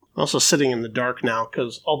also sitting in the dark now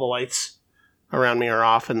because all the lights around me are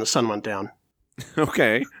off and the sun went down.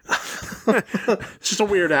 Okay. It's just a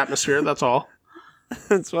weird atmosphere, that's all.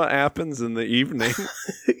 That's what happens in the evening.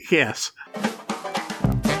 Yes.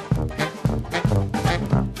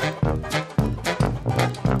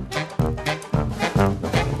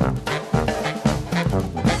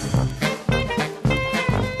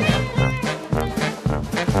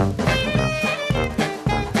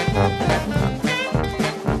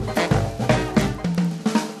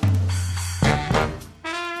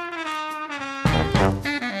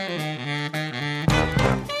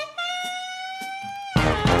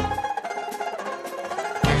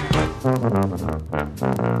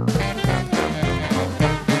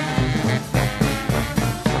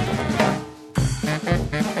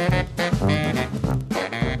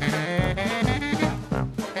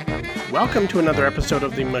 Welcome to another episode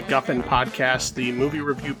of the MacGuffin Podcast, the movie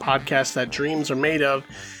review podcast that dreams are made of.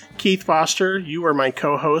 Keith Foster, you are my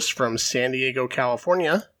co-host from San Diego,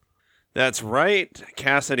 California. That's right.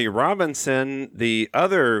 Cassidy Robinson, the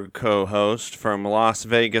other co-host from Las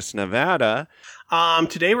Vegas, Nevada.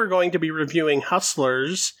 Today we're going to be reviewing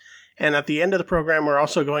Hustlers, and at the end of the program we're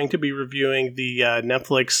also going to be reviewing the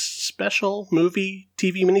Netflix special movie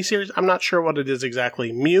TV miniseries. I'm not sure what it is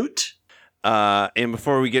exactly. Mute. And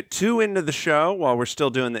before we get too into the show, while we're still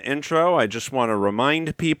doing the intro, I just want to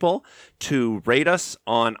remind people to rate us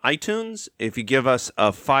on iTunes. If you give us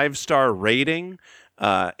a 5-star rating,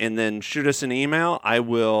 and then shoot us an email, I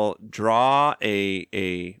will draw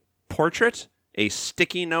a portrait, a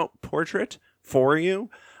sticky note portrait for you.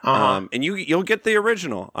 And you'll get the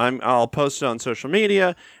original. I'll post it on social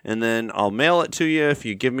media, and then I'll mail it to you if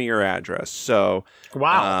you give me your address. So,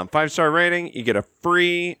 wow, 5-star rating, you get a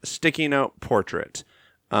free sticky note portrait.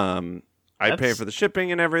 I pay for the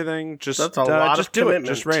shipping and everything. Just do it.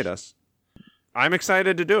 Just rate us. I'm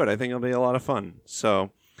excited to do it. I think it'll be a lot of fun. So,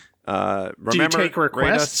 remember, do you take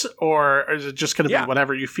requests, or is it just going to be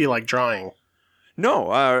whatever you feel like drawing? No,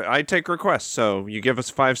 I take requests. So you give us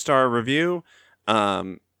a 5-star review.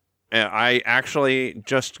 I actually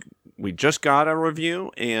we just got a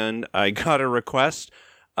review, and I got a request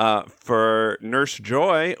for Nurse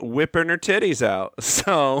Joy whipping her titties out.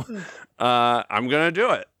 So I'm gonna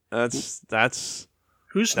do it. That's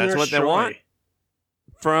Nurse what Joy? They want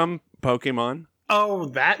from Pokemon. Oh,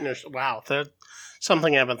 that Nurse! Wow, that's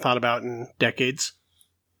something I haven't thought about in decades.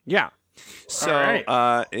 Yeah.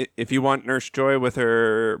 So if you want Nurse Joy with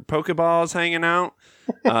her Pokeballs hanging out,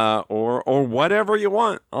 or whatever you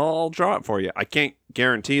want, I'll draw it for you. I can't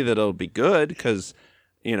guarantee that it'll be good because,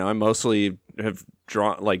 I mostly have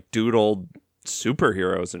drawn doodled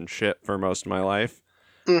superheroes and shit for most of my life.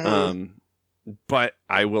 Mm-hmm. But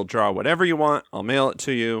I will draw whatever you want. I'll mail it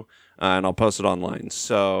to you, and I'll post it online.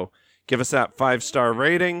 So give us that 5-star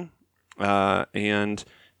rating, and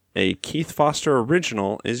a Keith Foster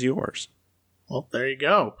original is yours. Well, there you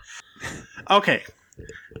go. Okay.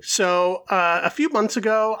 So, a few months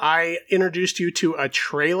ago, I introduced you to a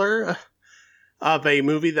trailer of a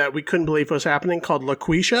movie that we couldn't believe was happening called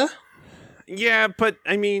LaQuisha. Yeah, but,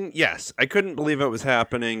 yes, I couldn't believe it was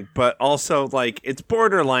happening, but also, it's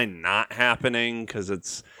borderline not happening, because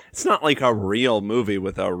it's not like a real movie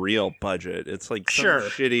with a real budget. It's some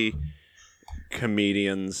shitty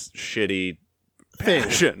comedian's shitty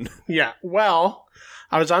passion. Yeah, well,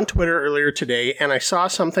 I was on Twitter earlier today, and I saw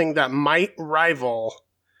something that might rival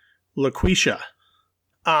LaQuisha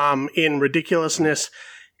in ridiculousness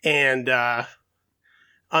and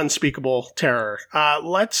unspeakable terror.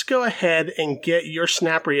 Let's go ahead and get your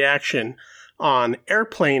snap reaction on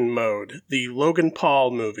Airplane Mode, the Logan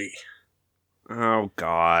Paul movie. Oh,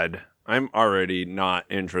 God. I'm already not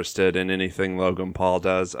interested in anything Logan Paul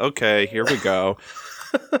does. Okay, here we go.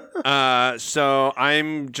 So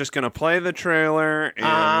I'm just going to play the trailer,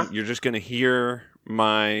 and you're just going to hear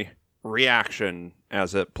my reaction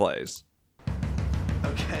as it plays.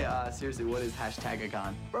 Okay, seriously, what is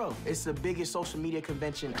 #Acon? Bro, it's the biggest social media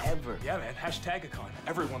convention ever. Yeah, man, #Acon.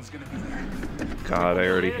 Everyone's gonna be there. God, I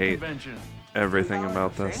already hate everything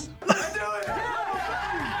about this. Let's do it!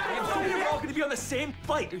 We're all gonna be on the same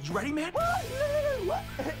flight. Are you ready, man?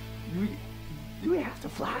 Do we have to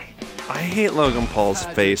fly? I hate Logan Paul's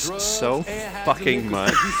face so fucking much.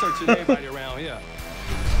 He's searching everybody around here.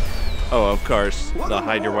 Oh, of course, the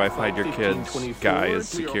hide your wife, hide your kids guy is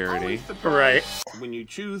security. Right. When you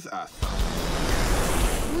choose us,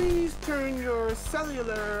 please turn your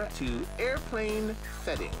cellular to airplane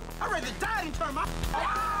setting. I'm ready to die and turn my... Oh,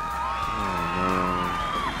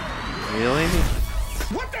 no. Really?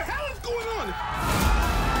 What the hell is going on?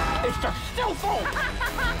 It's the cell phone!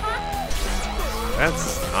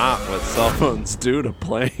 That's not what cell phones do to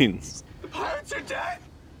planes. The pirates are dead!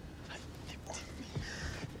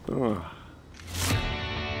 Ugh.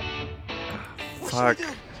 Fuck.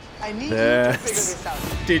 I need you to figure this out.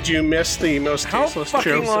 Did you miss the most How tasteless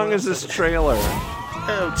fucking jokes? long is this trailer?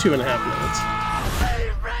 Oh, 2.5 minutes.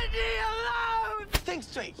 Leave Brittany alone! Think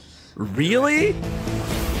straight. Really?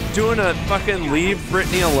 Doing a fucking leave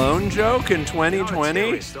Britney alone joke in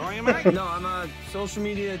 2020? No, I'm a social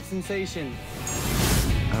media sensation.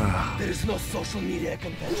 There's no social media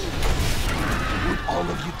convention. With all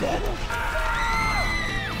of you dead.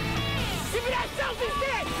 Give me that selfie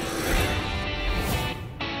stick!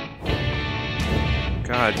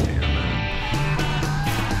 God damn it.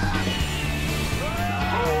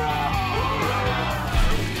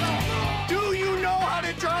 Do you know how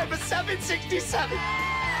to drive a 767?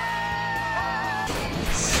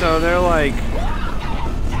 So they're like, I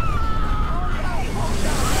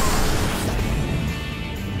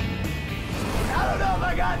don't know if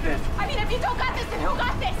I got this. I mean, if you don't got this, then who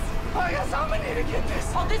got this? I guess I'm gonna need to get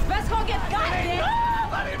this. Oh, this best gonna get got Ain't this.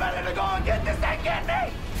 nobody better to go and get this than get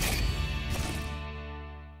me.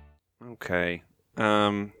 okay.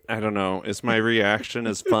 I don't know. Is my reaction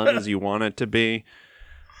as fun as you want it to be?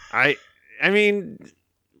 I mean,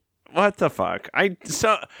 what the fuck? I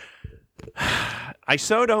so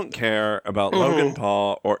don't care about Logan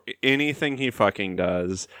Paul or anything he fucking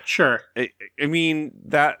does. Sure. I mean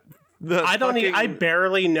that. I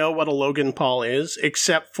barely know what a Logan Paul is,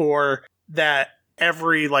 except for that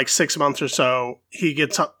every 6 months or so he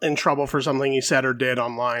gets in trouble for something he said or did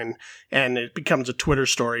online, and it becomes a Twitter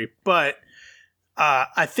story. But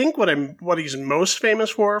I think what he's most famous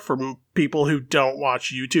for people who don't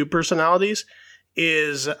watch YouTube personalities,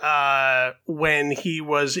 is when he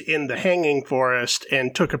was in the hanging forest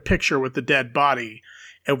and took a picture with the dead body,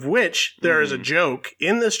 of which there is a joke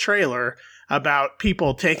in this trailer about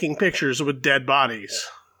people taking pictures with dead bodies.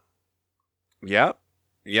 Yep,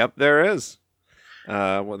 there is.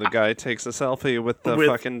 Well, the guy takes a selfie with the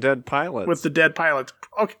fucking dead pilots. With the dead pilots.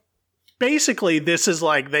 Okay. Basically, this is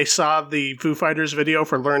like they saw the Foo Fighters video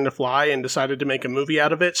for Learn to Fly and decided to make a movie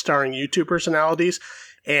out of it, starring YouTube personalities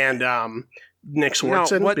and Nick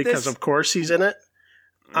Swardson, because of course he's in it.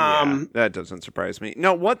 Yeah, that doesn't surprise me.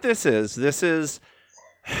 No, what this is the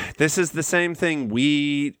same thing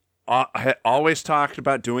we always talked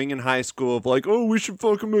about doing in high school, of like, oh, we should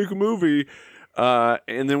fucking make a movie.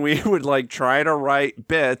 And then we would try to write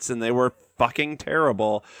bits, and they were fucking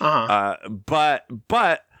terrible.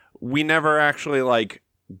 But we never actually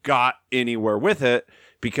got anywhere with it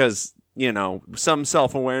because, some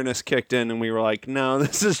self-awareness kicked in and we were like, no,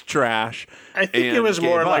 this is trash. I think it was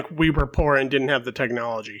more like we were poor and didn't have the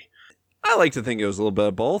technology. I like to think it was a little bit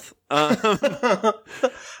of both. But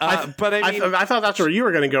I thought that's where you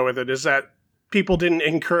were going to go with it, is that people didn't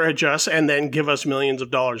encourage us and then give us millions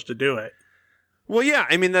of dollars to do it. Well, yeah,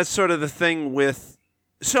 I mean, that's sort of the thing with...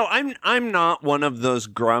 So I'm not one of those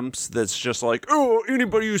grumps that's just like, oh,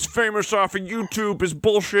 anybody who's famous off of YouTube is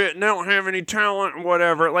bullshit and they don't have any talent and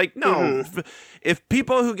whatever. No. If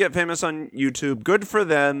people who get famous on YouTube, good for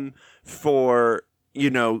them for...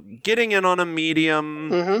 getting in on a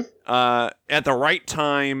medium at the right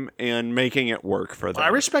time and making it work for them. I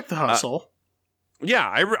respect the hustle.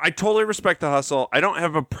 I totally respect the hustle. I don't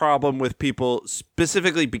have a problem with people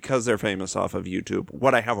specifically because they're famous off of YouTube.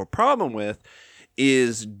 What I have a problem with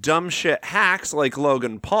is dumb shit hacks like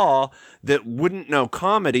Logan Paul that wouldn't know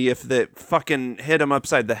comedy if they fucking hit him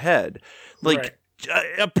upside the head. Right.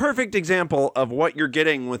 A perfect example of what you're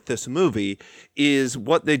getting with this movie is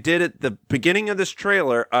what they did at the beginning of this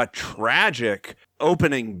trailer, a tragic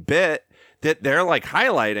opening bit that they're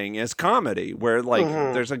highlighting as comedy, where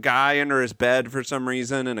there's a guy under his bed for some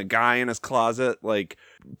reason and a guy in his closet,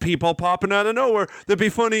 people popping out of nowhere. That'd be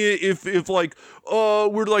funny if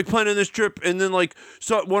we're planning this trip and then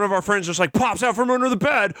so one of our friends just pops out from under the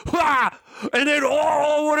bed, and then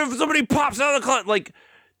what if somebody pops out of the closet?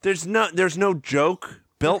 There's no joke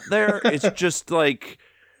built there. It's just that'd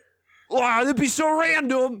be so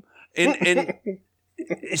random. And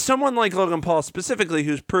someone like Logan Paul specifically,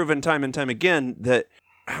 who's proven time and time again that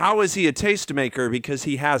how is he a tastemaker because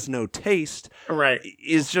he has no taste, right?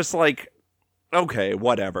 Is just okay,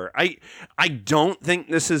 whatever. I don't think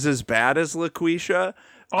this is as bad as LaQuisha.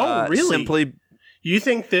 Oh, really? Simply, you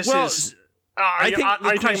think this is... Are you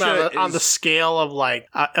talking about on the scale of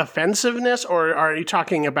offensiveness, or are you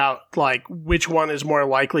talking about which one is more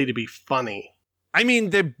likely to be funny? I mean,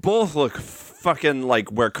 they both look fucking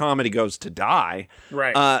where comedy goes to die.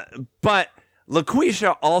 Right. But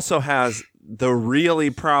LaQuisha also has the really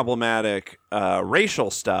problematic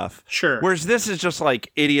racial stuff. Sure. Whereas this is just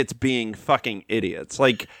like idiots being fucking idiots.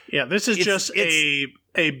 Like, yeah, this is just a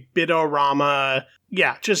bit-o-rama,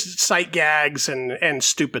 just sight gags and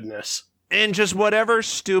stupidness. And just whatever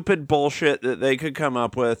stupid bullshit that they could come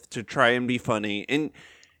up with to try and be funny. And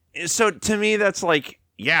so to me, that's like,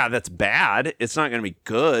 yeah, that's bad. It's not going to be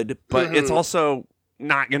good, but it's also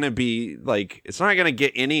not going to be like, it's not going to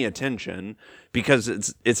get any attention because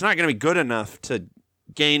it's not going to be good enough to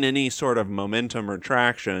gain any sort of momentum or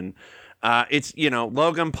traction. It's,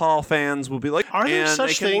 Logan Paul fans will be like, are there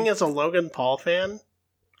such thing as a Logan Paul fan?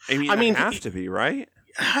 I mean, have to be, right?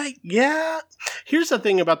 Yeah. Here's the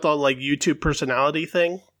thing about the YouTube personality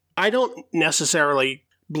thing. I don't necessarily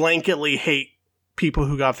blanketly hate people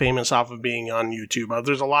who got famous off of being on YouTube.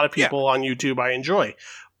 There's a lot of people on YouTube I enjoy.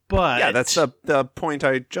 But yeah, that's the point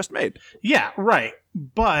I just made. Yeah, right.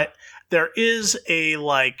 But there is a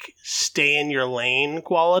stay in your lane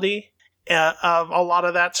quality of a lot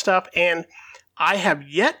of that stuff, and I have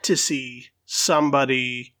yet to see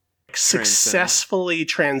somebody successfully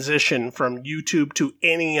transition from YouTube to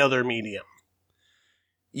any other medium.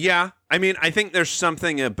 Yeah, I mean, I think there's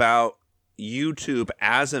something about YouTube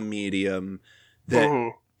as a medium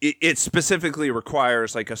that it specifically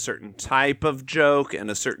requires a certain type of joke and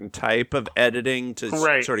a certain type of editing to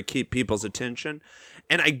sort of keep people's attention.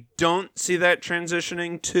 And I don't see that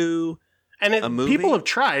transitioning to a movie. People have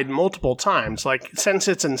tried multiple times. Since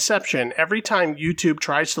its inception, every time YouTube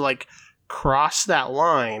tries to cross that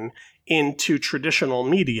line into traditional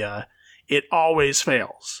media, it always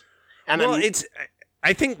fails. And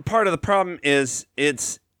I think part of the problem is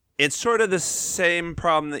it's sort of the same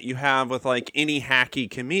problem that you have with any hacky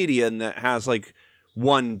comedian that has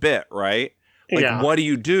one bit, right? What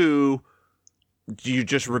do? Do you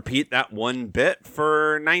just repeat that one bit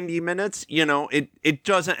for 90 minutes? It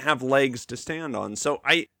doesn't have legs to stand on. So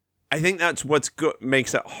I think that's what's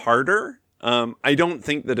makes it harder. I don't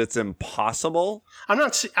think that it's impossible. I'm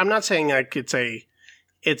not saying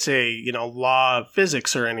it's a law of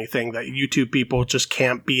physics or anything that YouTube people just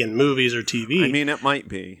can't be in movies or TV. I mean, it might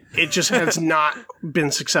be. It just has not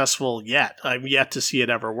been successful yet. I've yet to see it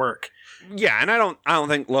ever work. Yeah, and I don't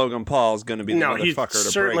think Logan Paul is going to be the motherfucker to break that wall.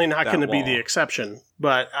 He's certainly not going to be the exception.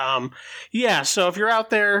 But so if you're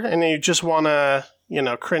out there and you just want to,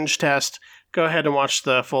 cringe test, go ahead and watch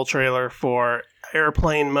the full trailer for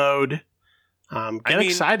Airplane Mode. Get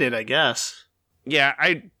excited, I guess. Yeah,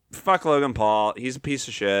 fuck Logan Paul. He's a piece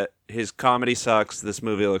of shit. His comedy sucks. This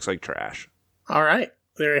movie looks like trash. All right.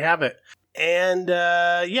 There you have it. And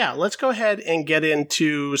let's go ahead and get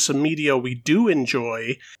into some media we do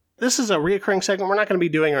enjoy. This is a reoccurring segment. We're not going to be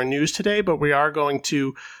doing our news today, but we are going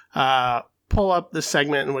to pull up the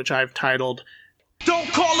segment in which I've titled Don't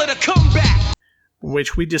Call It a Comeback,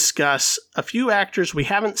 which we discuss a few actors we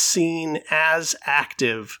haven't seen as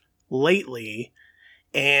active lately,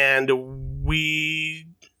 and we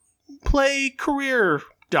play career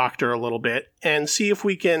doctor a little bit and see if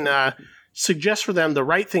we can suggest for them the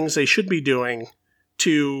right things they should be doing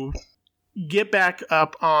to get back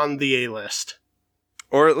up on the A-list.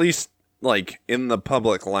 Or at least, in the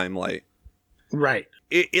public limelight. Right.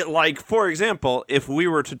 For example, if we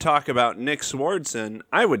were to talk about Nick Swardson,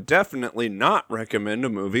 I would definitely not recommend a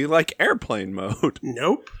movie like Airplane Mode.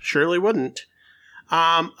 Nope, surely wouldn't.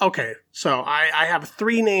 Okay, so I have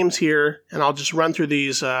 3 names here, and I'll just run through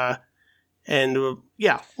these, we'll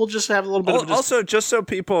just have a little bit of Also, just so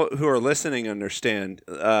people who are listening understand,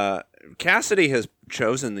 Cassidy has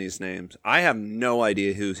chosen these names. I have no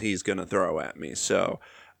idea who he's going to throw at me, so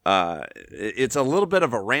it's a little bit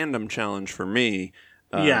of a random challenge for me.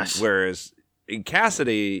 Yes. Whereas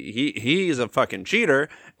Cassidy, he's a fucking cheater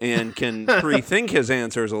and can pre-think his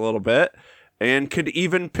answers a little bit. And could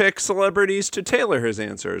even pick celebrities to tailor his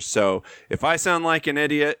answers. So if I sound like an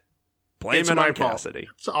idiot, blame it on Cassidy.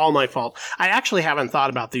 It's all my fault. I actually haven't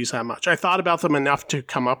thought about these that much. I thought about them enough to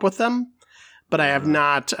come up with them, but I have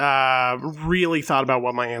not really thought about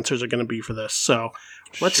what my answers are going to be for this. So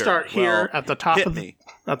let's start here at the top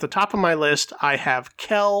of my list. I have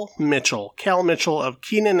Kel Mitchell. Kel Mitchell of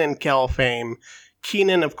Kenan and Kel fame.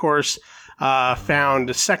 Kenan, of course, found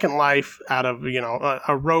a second life out of,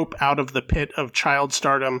 a rope out of the pit of child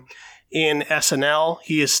stardom in SNL.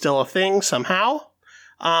 He is still a thing somehow.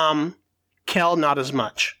 Kel, not as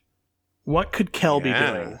much. What could Kel be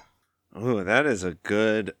doing? Ooh, that's a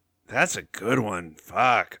good one.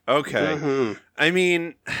 Fuck. Okay. Mm-hmm. I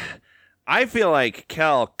mean, I feel like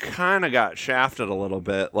Kel kind of got shafted a little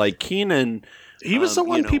bit. Kenan, he was the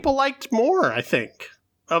one people liked more, I think,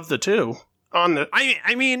 of the two. On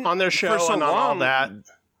their show and on all that.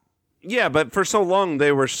 Yeah, but for so long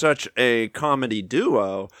they were such a comedy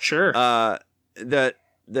duo. Sure. The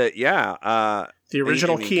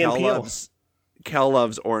original Key and Peele. Kel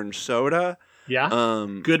loves orange soda. Yeah.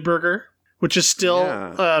 Good Burger, which is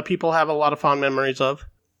still people have a lot of fond memories of.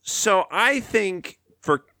 So I think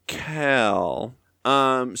for Kel,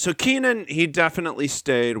 so Keenan, he definitely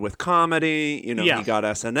stayed with comedy. You know, he got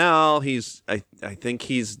SNL. I think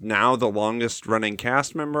he's now the longest running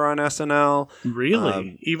cast member on SNL.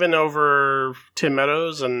 Really? Even over Tim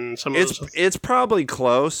Meadows and some of those? It's probably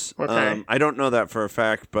close. Okay. I don't know that for a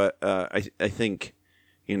fact, but I think,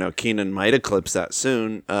 you know, Keenan might eclipse that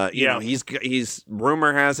soon. You know, he's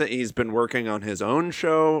rumor has it he's been working on his own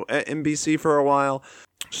show at NBC for a while.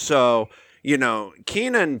 So, you know,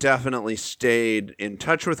 Keenan definitely stayed in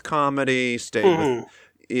touch with comedy, stayed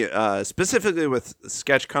with, specifically with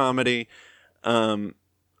sketch comedy.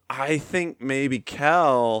 I think maybe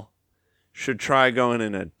Kel should try going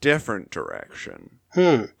in a different direction.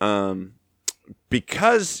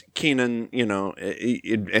 Because Keenan, you know,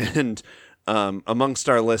 and amongst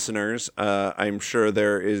our listeners, I'm sure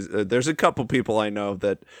there's a couple people I know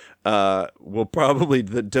that will probably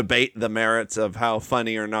debate the merits of how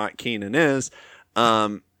funny or not Keenan is.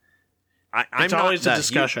 I'm always a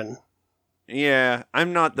discussion.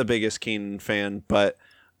 I'm not the biggest Keenan fan, but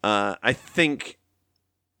I think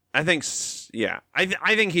he's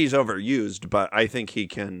overused, but I think he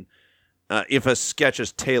can. If a sketch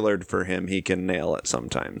is tailored for him, he can nail it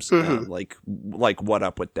sometimes. Like What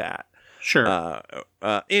Up With That? Sure.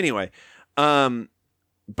 Anyway,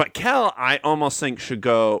 but Kel, I almost think should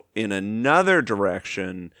go in another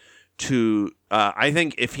direction to, I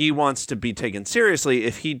think if he wants to be taken seriously,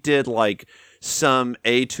 if he did like some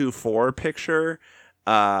A24 picture,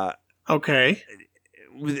 okay,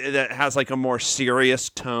 that has like a more serious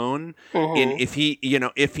tone, and if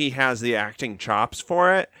he has the acting chops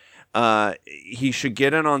for it, he should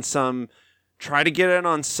try to get in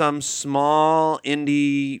on some small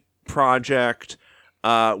indie project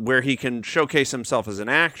where he can showcase himself as an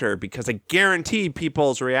actor, because I guarantee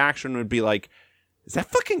people's reaction would be like, is that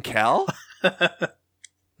fucking Kel?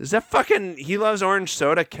 Is that fucking He Loves Orange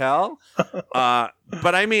Soda Kel? But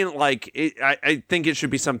I mean, like, I think it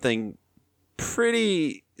should be something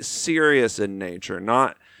pretty serious in nature,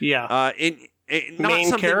 not not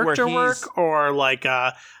main character work, or like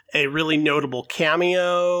a really notable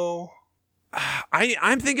cameo.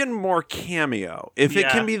 I'm thinking more cameo. If it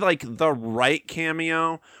can be like the right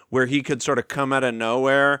cameo where he could sort of come out of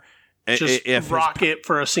nowhere, just rock it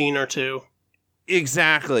for a scene or two.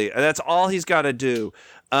 Exactly. That's all he's got to do.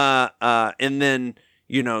 And then,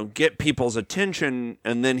 you know, get people's attention,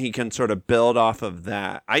 and then he can sort of build off of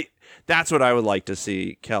that. That's what I would like to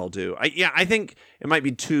see Kel do. I think it might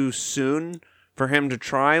be too soon for him to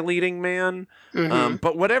try leading man.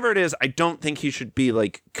 But whatever it is, I don't think he should be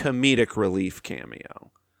like comedic relief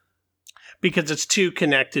cameo. Because it's too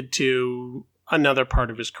connected to another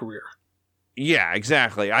part of his career. Yeah,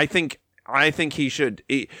 exactly. I think he should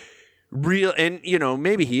and you know,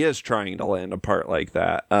 maybe he is trying to land a part like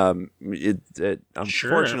that.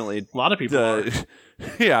 Unfortunately, a lot of people are.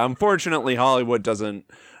 Yeah, unfortunately Hollywood doesn't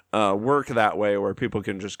work that way, where people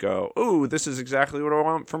can just go, "Oh, this is exactly what I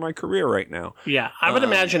want for my career right now." Yeah, I would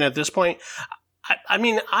imagine at this point. I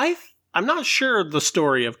mean, I'm not sure the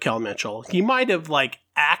story of Kel Mitchell. He might have like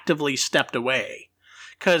actively stepped away,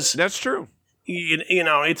 because that's true. You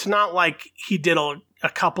know, it's not like he did a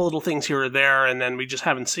couple little things here or there, and then we just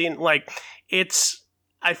haven't seen. Like,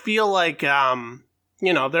 I feel like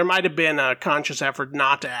you know, there might have been a conscious effort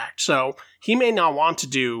not to act, so he may not want to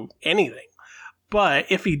do anything. But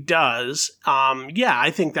if he does,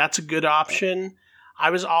 I think that's a good option. I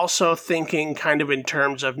was also thinking kind of in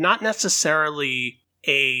terms of not necessarily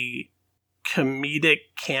a comedic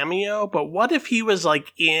cameo, but what if he was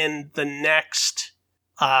like in the next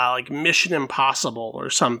like Mission Impossible or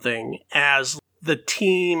something as the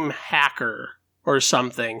team hacker or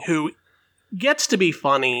something, who gets to be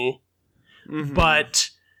funny, but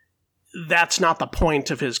that's not the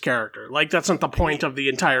point of his character. Like, that's not the point of the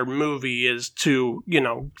entire movie, is to, you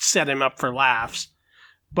know, set him up for laughs.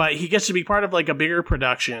 But he gets to be part of like a bigger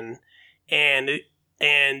production, and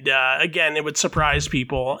again, it would surprise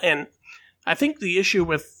people. And I think the issue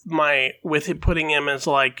with putting him as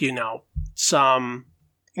like, you know, some,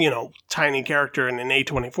 you know, tiny character in an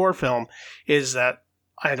A24 film is that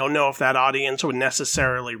I don't know if that audience would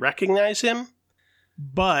necessarily recognize him.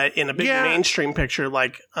 But in a big mainstream picture,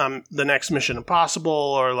 like the next Mission Impossible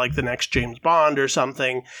or like the next James Bond or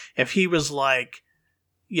something, if he was like,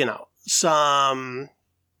 you know, some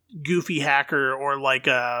goofy hacker or like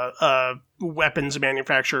a weapons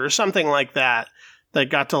manufacturer or something like that, that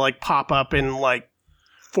got to like pop up in like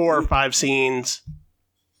 4 or 5 scenes.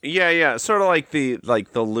 Yeah, sort of like the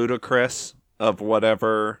Ludacris of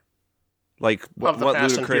whatever, like what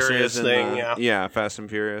Fast and Ludacris Furious is in thing, yeah, Fast and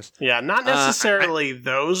Furious. Yeah, not necessarily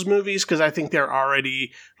those movies, because I think they're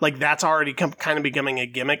already like that's already kind of becoming a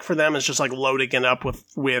gimmick for them. It's just like loading it up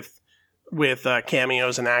with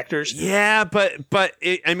cameos and actors. Yeah, but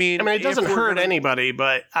I mean, it doesn't hurt anybody,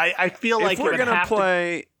 but I feel like if we're gonna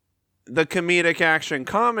play the comedic action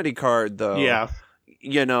comedy card, though, yeah,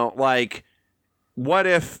 you know, like what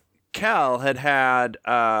if Kel had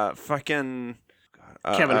fucking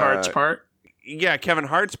Kevin Hart's part? Yeah, Kevin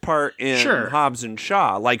Hart's part in Sure. Hobbs and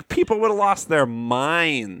Shaw. Like, people would have lost their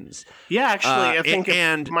minds. Yeah, actually, I think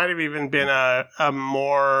it might have even been a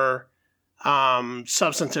more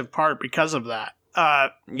substantive part because of that.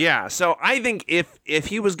 Yeah, so I think if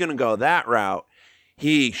he was going to go that route,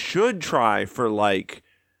 he should try for, like,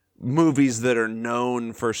 movies that are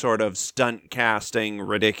known for sort of stunt casting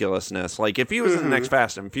ridiculousness. Like, if he was in the next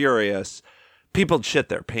Fast and Furious, people'd shit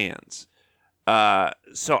their pants.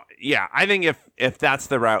 So yeah, I think if that's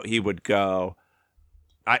the route he would go,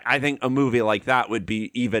 I think a movie like that would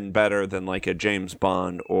be even better than like a James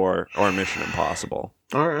Bond or Mission Impossible.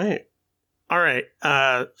 All right.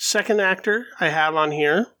 Second actor I have on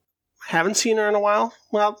here. Haven't seen her in a while.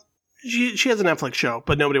 Well, she has a Netflix show,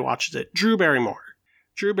 but nobody watches it. Drew Barrymore.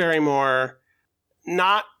 Drew Barrymore,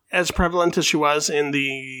 not as prevalent as she was in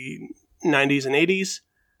the 90s and 80s.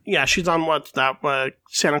 Yeah, she's on what's that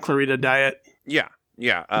Santa Clarita Diet. Yeah,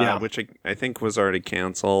 which I think was already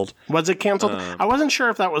canceled. Was it canceled? I wasn't sure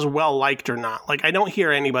if that was well liked or not. Like, I don't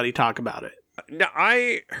hear anybody talk about it. No,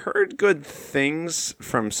 I heard good things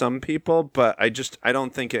from some people, but I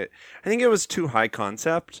don't think it. I think it was too high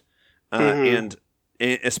concept, and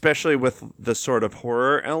especially with the sort of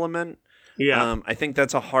horror element. Yeah, I think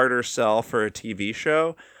that's a harder sell for a TV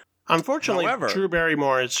show. Unfortunately, However, Drew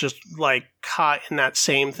Barrymore is just like caught in that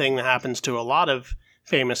same thing that happens to a lot of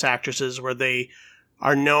famous actresses, where they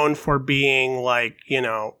are known for being like, you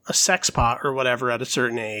know, a sex pot or whatever at a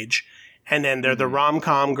certain age, and then they're the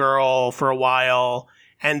rom-com girl for a while,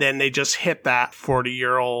 and then they just hit that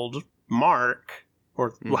 40-year-old mark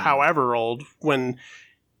or however old when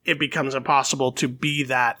it becomes impossible to be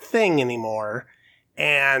that thing anymore.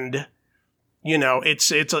 And you know,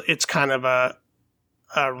 it's kind of a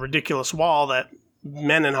ridiculous wall that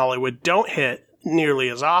men in Hollywood don't hit nearly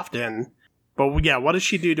as often. But yeah, what does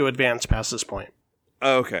she do to advance past this point?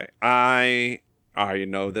 Okay, I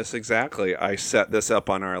know this exactly. I set this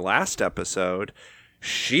up on our last episode.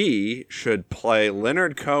 She should play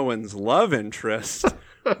Leonard Cohen's love interest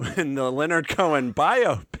in the Leonard Cohen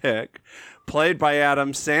biopic, played by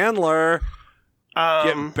Adam Sandler.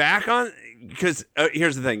 Get back on, because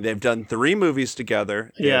here's the thing: they've done 3 movies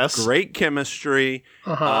together. They have great chemistry.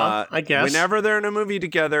 I guess whenever they're in a movie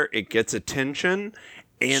together, it gets attention.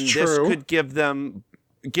 And this could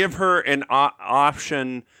give her an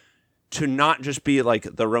option to not just be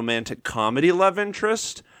like the romantic comedy love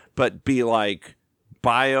interest, but be like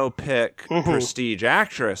biopic prestige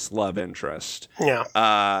actress love interest.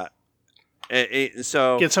 Yeah.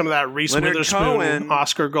 So get some of that Reese Leonard Witherspoon Cohen,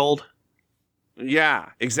 Oscar gold. Yeah,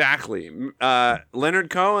 exactly.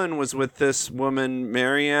 Leonard Cohen was with this woman,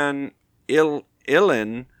 Marianne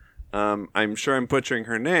Ilin. I'm sure I'm butchering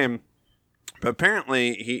her name. But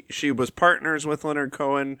apparently, she was partners with Leonard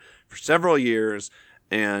Cohen for several years,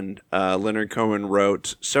 and Leonard Cohen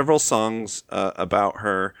wrote several songs about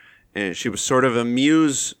her, and she was sort of a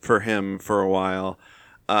muse for him for a while.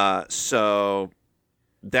 So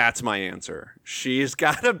that's my answer. She's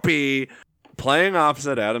got to be playing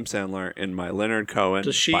opposite Adam Sandler in my Leonard Cohen.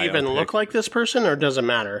 Does she biopic. even look like this person, or does it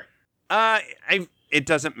matter? It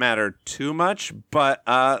doesn't matter too much, but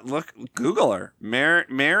Google her,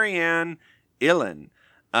 Marianne Ilin.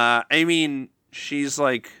 I mean, she's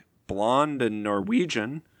like blonde and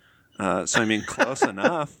Norwegian, so I mean, close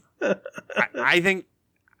enough. I think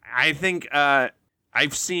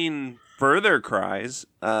I've seen Further Cries.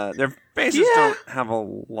 Their faces don't have a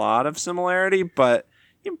lot of similarity, but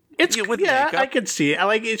makeup. I could see it. I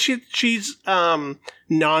like it. She's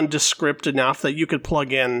nondescript enough that you could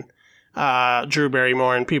plug in Drew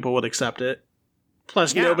Barrymore and people would accept it.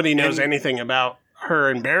 Plus, nobody knows anything about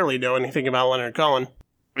her and barely know anything about Leonard Cohen.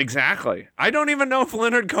 Exactly. I don't even know if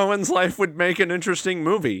Leonard Cohen's life would make an interesting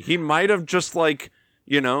movie. He might have just like,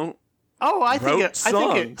 you know. Oh, I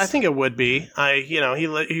think it would be.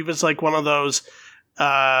 He was like one of those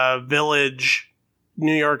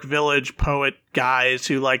New York Village poet guys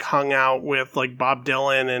who like hung out with like Bob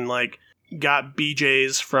Dylan and like got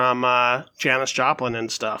BJs from Janis Joplin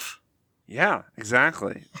and stuff. Yeah,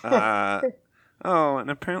 exactly. Oh, and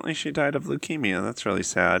apparently she died of leukemia. That's really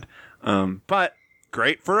sad. But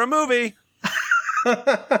great for a movie.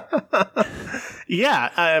 Yeah,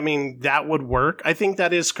 I mean, that would work. I think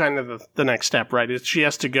that is kind of the next step, right? Is she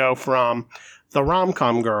has to go from the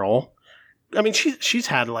rom-com girl. I mean, she's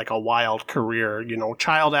had like a wild career, you know,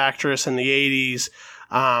 child actress in the 80s.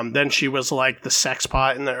 Then she was like the sex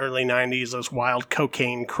pot in the early 90s, this wild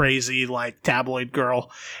cocaine crazy like tabloid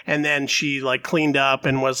girl. And then she like cleaned up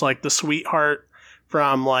and was like the sweetheart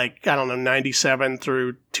from like, I don't know, 97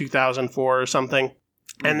 through 2004 or something.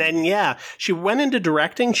 And then, yeah, she went into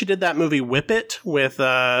directing. She did that movie Whip It with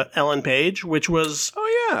Ellen Page, which was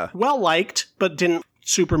well liked, but didn't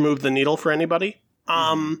super move the needle for anybody.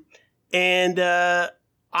 And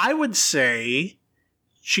I would say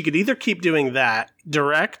she could either keep doing that,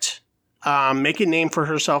 direct, make a name for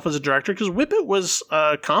herself as a director, because Whip It was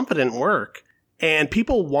confident work, and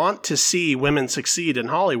people want to see women succeed in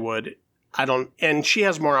Hollywood. And she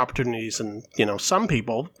has more opportunities than, you know, some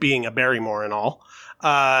people, being a Barrymore and all.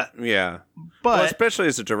 Yeah, but especially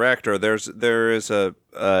as a director, there is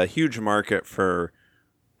a huge market for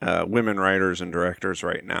women writers and directors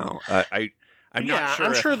right now. I'm not sure.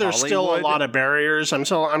 I'm sure there's still a lot of barriers. I'm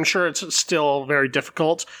sure it's still very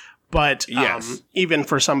difficult. But yes, even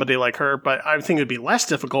for somebody like her, but I think it'd be less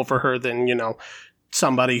difficult for her than, you know,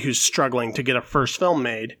 somebody who's struggling to get a first film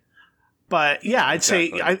made. But yeah, I'd say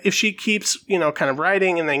if she keeps, you know, kind of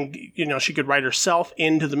writing, and then, you know, she could write herself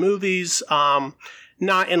into the movies,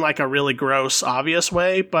 not in like a really gross, obvious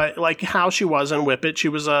way, but like how she was in Whip It. She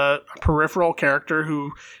was a peripheral character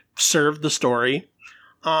who served the story.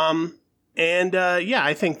 I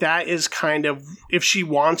think that is kind of, if she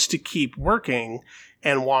wants to keep working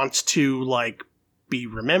and wants to like be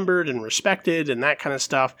remembered and respected and that kind of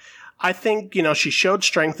stuff, I think, you know, she showed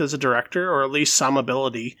strength as a director, or at least some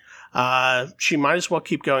ability. She might as well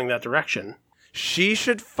keep going that direction. She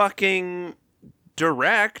should fucking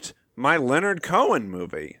direct my Leonard Cohen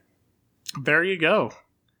movie. There you go.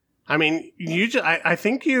 I mean, I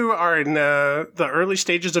think you are in the early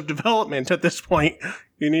stages of development at this point.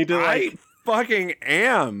 You need to I fucking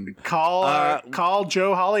am. Call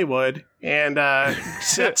Joe Hollywood and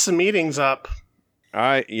set some meetings up.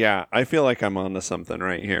 I feel like I'm onto something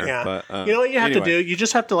right here. Yeah. But, you know what you have to do? You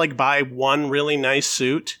just have to like buy one really nice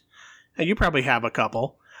suit. And you probably have a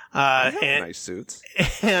couple. Nice suits.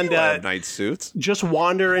 And nice suits. Just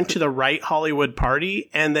wander into the right Hollywood party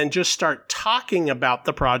and then just start talking about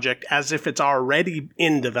the project as if it's already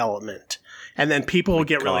in development. And then people will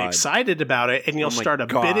get really excited about it, and you'll start a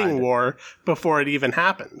bidding war before it even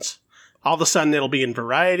happens. All of a sudden, it'll be in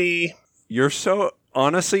Variety.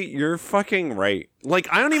 Honestly, you're fucking right. Like,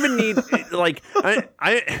 I don't even need, like,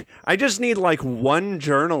 I just need, like, one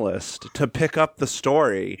journalist to pick up the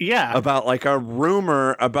story. Yeah. About, like, a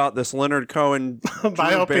rumor about this Leonard Cohen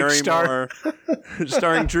biopic star.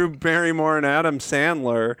 starring Drew Barrymore and Adam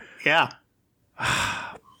Sandler. Yeah.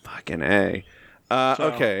 Fucking A.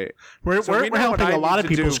 Okay. We're helping a lot of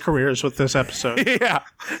people's careers with this episode. Yeah.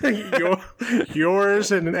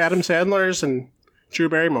 Yours and Adam Sandler's and Drew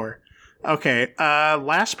Barrymore. Okay,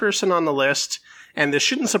 last person on the list, and this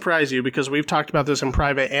shouldn't surprise you because we've talked about this in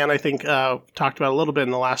private, and I think talked about a little bit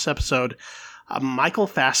in the last episode, Michael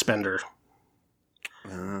Fassbender.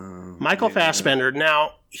 Michael Fassbender.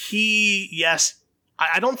 Now,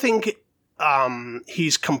 I don't think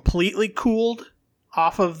he's completely cooled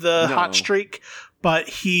off of the hot streak, but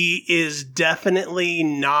he is definitely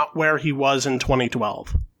not where he was in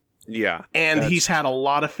 2012. Yeah. And he's had a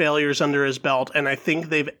lot of failures under his belt, and I think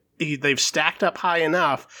they've stacked up high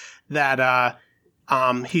enough that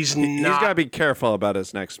he's got to be careful about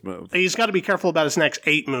his next move. He's got to be careful about his next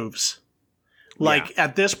 8 moves. Like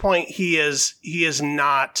at this point, he is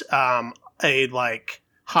not a like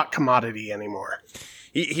hot commodity anymore.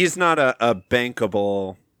 He's not a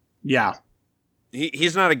bankable. Yeah,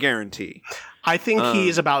 he's not a guarantee. I think he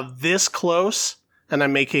is about this close, and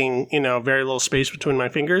I'm making very little space between my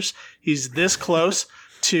fingers. He's this close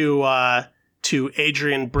to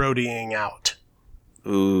Adrian Brodying out.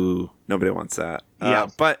 Ooh, nobody wants that. Yeah.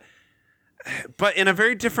 But in a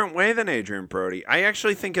very different way than Adrian Brody. I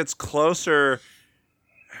actually think it's closer.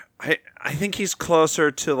 I think he's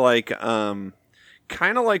closer to like kind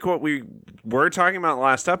of like what we were talking about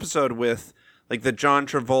last episode with like the John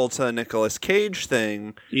Travolta, Nicolas Cage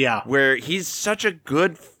thing. Yeah. Where he's such a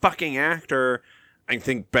good fucking actor. I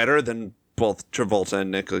think better than both Travolta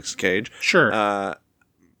and Nicolas Cage. Sure.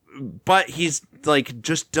 But he's like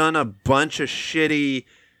just done a bunch of shitty,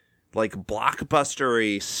 like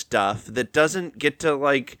blockbustery stuff that doesn't get to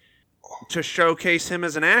like to showcase him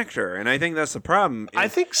as an actor, and I think that's the problem. I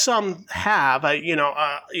think some have,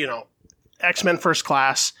 X-Men First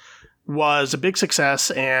Class was a big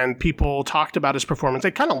success, and people talked about his performance.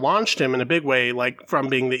 They kind of launched him in a big way, like from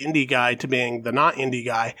being the indie guy to being the not indie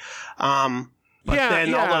guy. But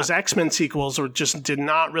then all those X-Men sequels just did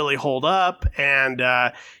not really hold up, and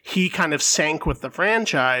he kind of sank with the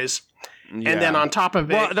franchise. Yeah. And then on top of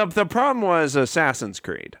it... Well, the problem was Assassin's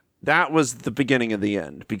Creed. That was the beginning of the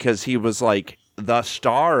end, because he was like the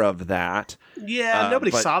star of that. Yeah,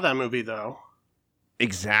 nobody saw that movie, though.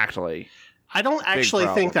 Exactly. I don't actually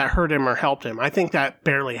think that hurt him or helped him. I think that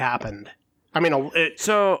barely happened. I mean, it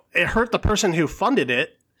hurt the person who funded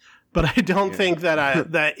it, but I don't think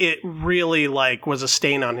that that it really like was a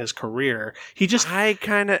stain on his career. He just I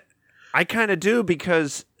kind of do,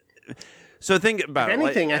 because think about if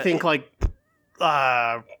anything, I think like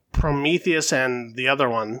Prometheus and the other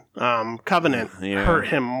one, Covenant, hurt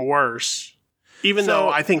him worse. Even though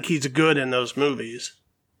I think he's good in those movies.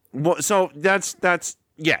 Well, so that's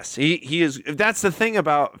yes, he is. That's the thing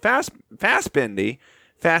about Fassbender.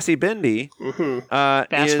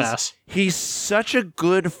 He's such a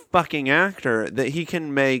good fucking actor that he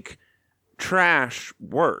can make trash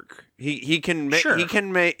work. He can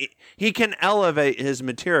elevate his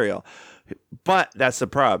material. But that's the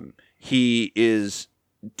problem. He is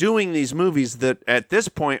doing these movies that at this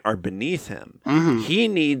point are beneath him.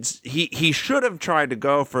 He should have tried to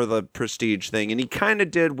go for the prestige thing, and he kind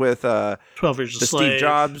of did with 12 Years a Slave. Steve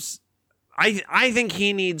Jobs. I think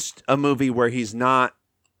he needs a movie where he's not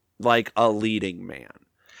like a leading man.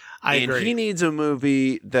 I agree. He needs a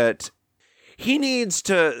movie that he needs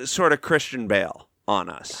to sort of Christian Bale on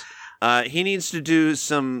us. He needs to do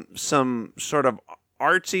some sort of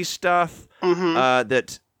artsy stuff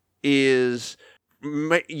that is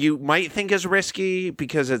you might think is risky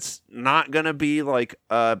because it's not going to be like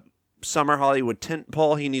a summer Hollywood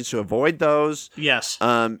tentpole. He needs to avoid those. Yes.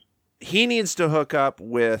 He needs to hook up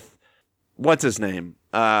with what's his name,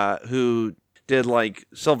 who did like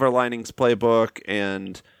Silver Linings Playbook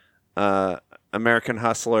and American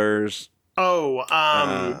Hustlers.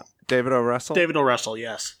 David O. Russell? David O. Russell,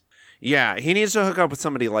 yes. Yeah, he needs to hook up with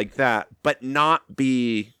somebody like that, but not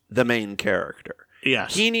be the main character.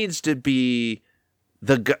 Yes. He needs to be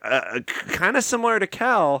the kind of similar to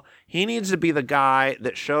Kel. He needs to be the guy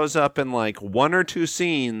that shows up in like one or two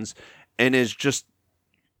scenes and is just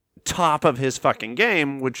top of his fucking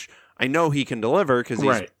game, which I know he can deliver because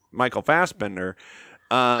he's Michael Fassbender.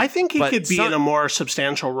 I think he could be in a more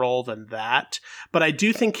substantial role than that, but I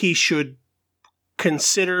do think he should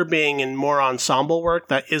consider being in more ensemble work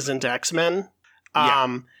that isn't X-Men.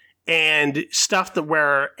 And stuff that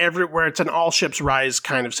where it's an all ships rise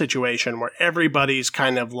kind of situation where everybody's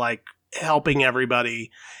kind of like helping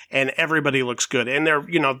everybody and everybody looks good. And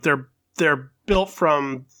they're built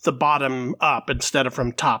from the bottom up instead of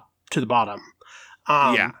from top to the bottom.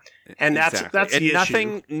 And that's the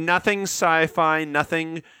issue. Nothing sci-fi,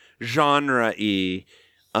 nothing genre-y.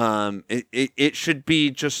 It should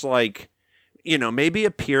be just like, maybe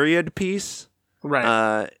a period piece.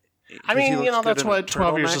 Right. I mean, that's what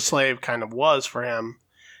 12 Years a Slave kind of was for him.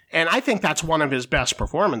 And I think that's one of his best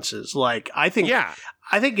performances. Like, I think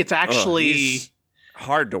it's actually he's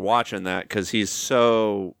hard to watch in that because he's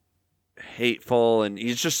so hateful and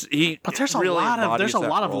but there's a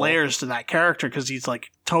lot of layers to that character because he's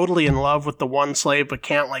like totally in love with the one slave but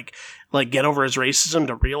can't like get over his racism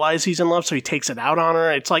to realize he's in love, so he takes it out on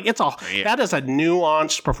her. It's like that is a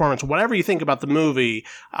nuanced performance. Whatever you think about the movie,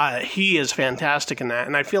 he is fantastic in that,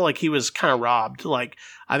 and I feel like he was kind of robbed. Like,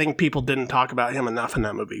 I think people didn't talk about him enough in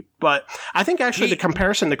that movie. But I think actually the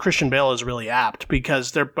comparison to Christian Bale is really apt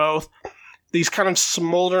because they're both these kind of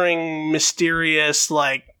smoldering, mysterious,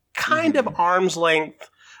 like kind of arm's length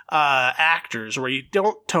actors where you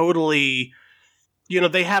don't totally,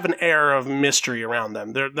 they have an air of mystery around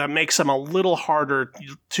them. That makes them a little harder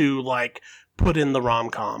to like put in the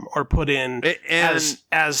rom-com or put in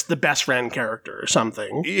as the best friend character or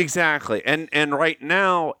something. Exactly. And right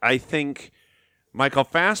now, I think Michael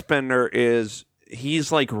Fassbender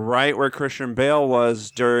he's like right where Christian Bale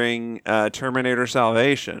was during Terminator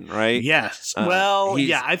Salvation, right? Yes.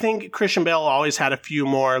 I think Christian Bale always had a few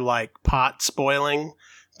more like pot spoiling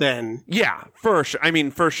than... Yeah, for sure. I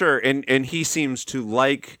mean, for sure. And he seems to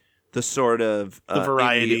like the sort of the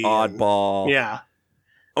variety, oddball.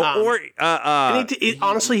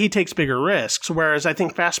 Honestly, he takes bigger risks, whereas I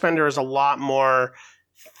think Fassbender is a lot more...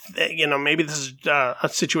 maybe this is a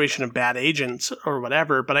situation of bad agents or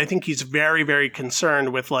whatever, but I think he's very, very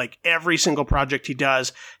concerned with like every single project he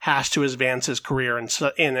does has to advance his career in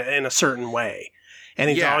a certain way. And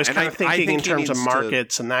he's always kind of thinking in terms of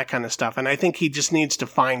markets and that kind of stuff. And I think he just needs to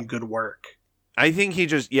find good work. I think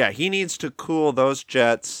he needs to cool those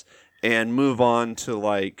jets and move on to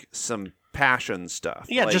like some passion stuff.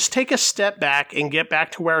 Yeah, like, just take a step back and get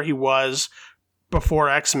back to where he was before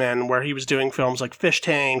X-Men, where he was doing films like Fish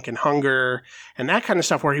Tank and Hunger and that kind of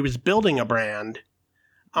stuff, where he was building a brand,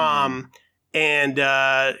 and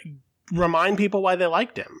remind people why they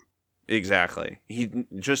liked him. Exactly. He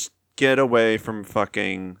just get away from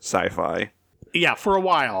fucking sci-fi. Yeah, for a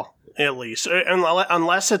while at least,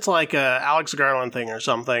 unless it's like a Alex Garland thing or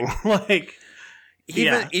something. Like,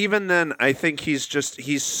 even then, I think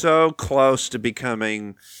he's so close to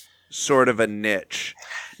becoming sort of a niche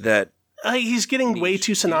that he's getting way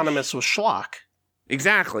too synonymous with schlock.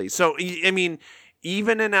 Exactly. So I mean,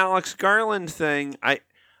 even an Alex Garland thing, I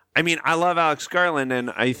mean, I love Alex Garland,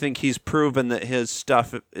 and I think he's proven that his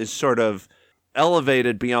stuff is sort of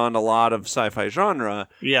elevated beyond a lot of sci-fi genre.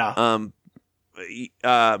 Yeah.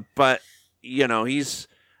 But you know,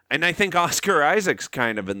 and I think Oscar Isaac's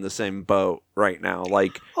kind of in the same boat right now.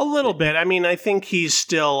 Like a little bit. I mean, I think he's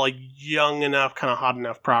still a young enough, kind of hot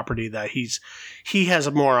enough property that he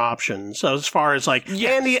has more options. So as far as like,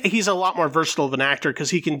 and he's a lot more versatile of an actor because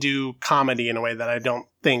he can do comedy in a way that I don't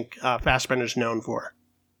think Fassbender's known for.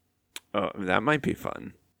 Oh, that might be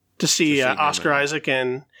fun to see Oscar Isaac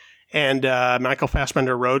and Michael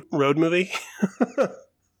Fassbender road movie.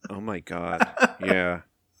 Oh my god! Yeah.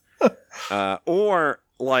 Or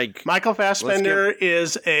like Michael Fassbender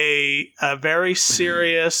is a very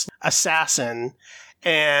serious assassin,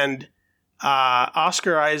 and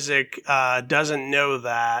Oscar Isaac doesn't know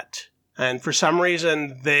that, and for some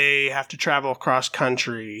reason they have to travel across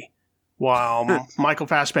country while Michael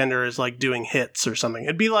Fassbender is like doing hits or something.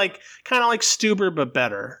 It'd be like kind of like Stuber but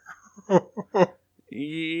better.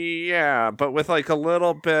 Yeah, but with like a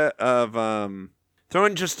little bit of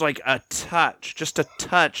throwing just like a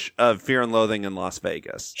touch of Fear and Loathing in Las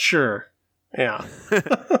Vegas. Sure. Yeah.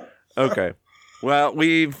 Okay. Well,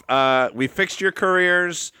 we fixed your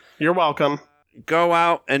careers. You're welcome. Go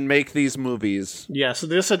out and make these movies. Yeah, so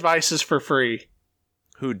this advice is for free.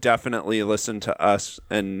 Who definitely listen to us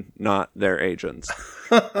and not their agents.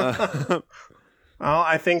 Well,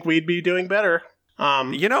 I think we'd be doing better.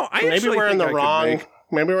 You know, maybe we're in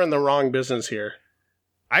the wrong business here.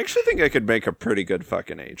 I actually think I could make a pretty good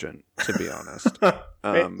fucking agent, to be honest.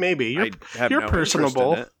 Maybe. You're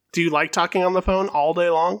personable. Do you like talking on the phone all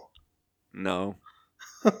day long? No.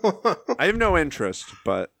 I have no interest,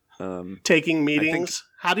 but... taking meetings?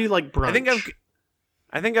 How do you like brunch?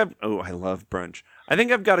 I love brunch. I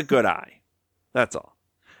think I've got a good eye. That's all.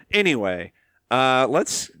 Anyway,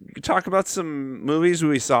 let's talk about some movies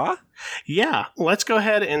we saw. Yeah, let's go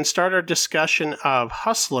ahead and start our discussion of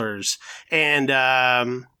Hustlers. And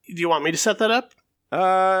do you want me to set that up?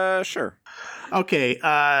 Sure. Okay,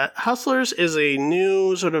 Hustlers is a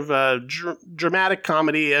new sort of dramatic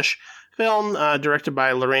comedy-ish film directed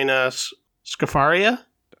by Lorena Scafaria.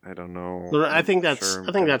 I don't know. I think that's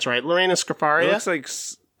right. Lorena Scafaria.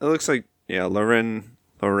 It looks like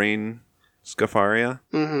Lorraine Scafaria.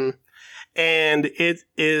 Mm-hmm. And it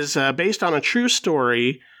is based on a true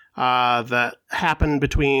story that happened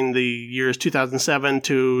between the years 2007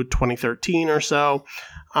 to 2013 or so,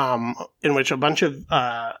 in which a bunch of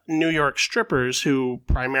New York strippers who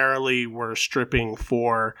primarily were stripping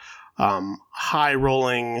for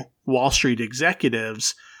high-rolling Wall Street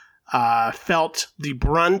executives felt the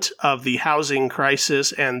brunt of the housing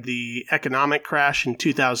crisis and the economic crash in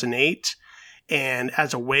 2008. And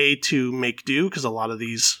as a way to make do, because a lot of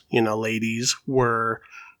these, ladies were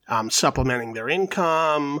supplementing their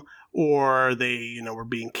income, or they, were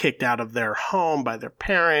being kicked out of their home by their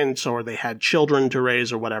parents, or they had children to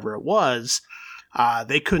raise, or whatever it was,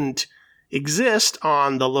 they couldn't exist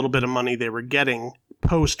on the little bit of money they were getting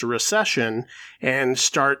post-recession and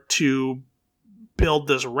start to build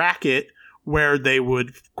this racket where they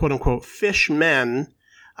would, quote-unquote, fish men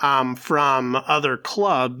from other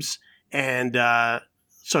clubs and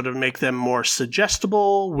sort of make them more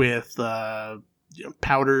suggestible with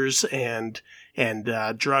powders and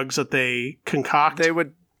drugs that they concoct.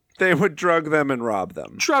 They would drug them and rob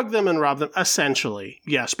them. Essentially,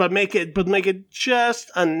 yes, but make it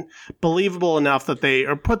just unbelievable enough that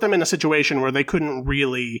or put them in a situation where they couldn't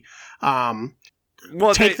really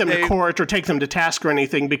take them to court or take them to task or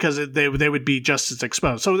anything, because they would be just as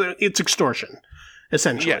exposed. So it's extortion,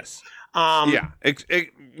 essentially. Yes.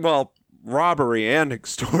 Robbery and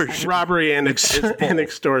extortion. And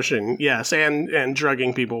extortion, yes, and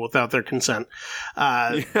drugging people without their consent.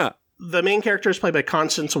 Yeah. The main character is played by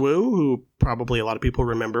Constance Wu, who probably a lot of people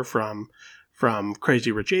remember from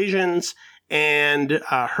Crazy Rich Asians, and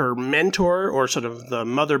her mentor, or sort of the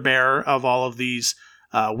mother bear of all of these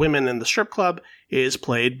women in the strip club is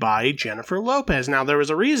played by Jennifer Lopez. Now, there was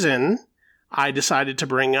a reason I decided to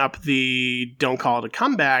bring up the Don't Call It a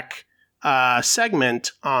Comeback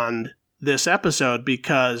segment on this episode,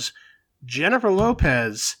 because Jennifer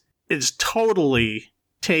Lopez is totally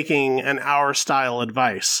taking an Our Style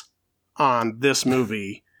advice on this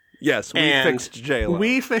movie. Yes, we fixed J-Lo.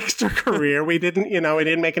 We fixed her career. We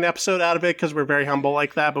didn't make an episode out of it because we're very humble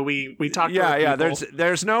like that. But we talked. Yeah.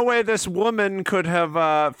 There's no way this woman could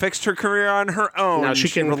have fixed her career on her own. No,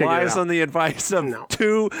 she relies on the advice of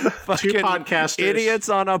two podcasters, idiots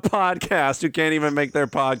on a podcast who can't even make their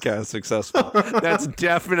podcast successful. That's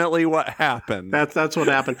definitely what happened. That's what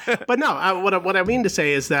happened. But no, what I mean to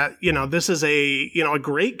say is that this is a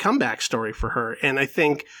great comeback story for her, and I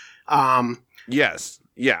think. Yes.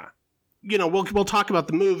 Yeah. We'll talk about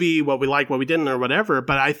the movie, what we like, what we didn't, or whatever.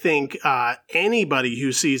 But I think anybody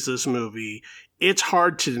who sees this movie, it's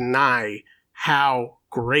hard to deny how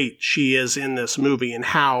great she is in this movie, and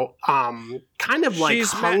how kind of like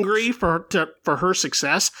hungry for her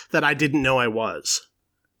success that I didn't know I was.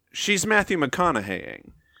 She's Matthew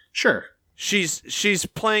McConaughey-ing. Sure. She's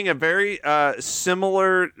playing a very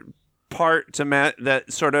similar part to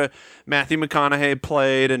that sort of Matthew McConaughey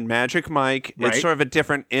played in Magic Mike. Right. It's sort of a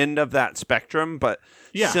different end of that spectrum, but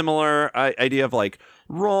similar idea of like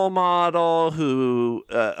role model who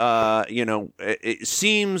it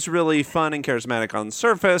seems really fun and charismatic on the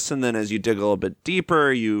surface, and then as you dig a little bit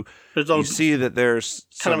deeper, you see that there's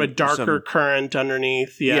kind of a darker current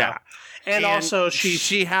underneath. Yeah. And also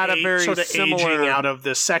she had a very sort of similar aging out of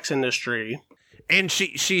the sex industry, and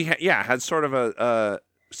she had sort of a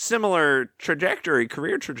similar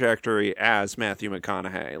career trajectory as Matthew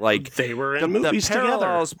McConaughey. Like they were in movies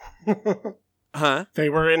together. Huh? They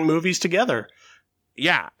were in movies together.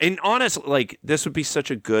 Yeah, and honestly, like this would be such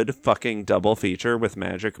a good fucking double feature with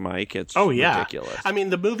Magic Mike. It's ridiculous. I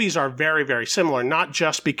mean, the movies are very, very similar, not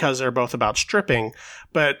just because they're both about stripping,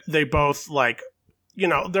 but they both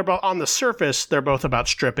they're both on the surface, they're both about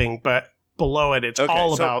stripping, but below it, it's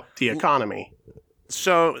all about the economy.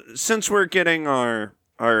 So since we're getting our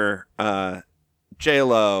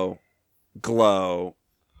J-Lo glow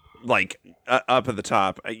up at the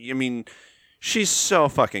top, I mean, she's so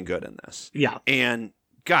fucking good in this. Yeah. And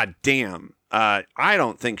goddamn, I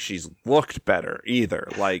don't think she's looked better either.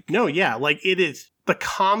 No, yeah, it is the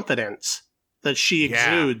confidence that she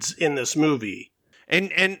exudes in this movie.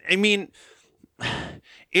 And I mean,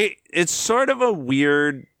 it's sort of a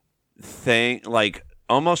weird thing, like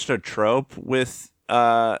almost a trope with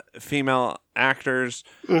female actors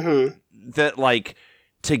that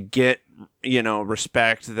to get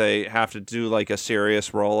respect, they have to do a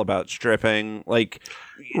serious role about stripping.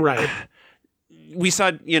 Right. We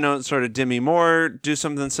saw sort of Demi Moore do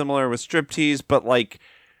something similar with striptease, but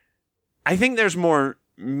I think there's more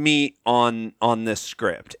meat on this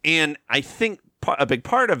script, and I think a big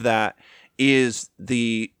part of that is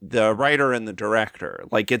the writer and the director.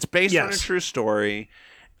 It's based on a true story,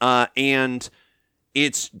 and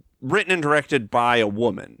it's written and directed by a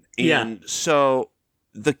woman. And so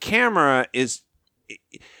the camera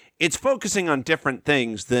it's focusing on different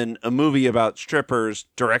things than a movie about strippers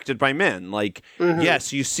directed by men.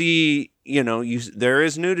 Yes, you see, there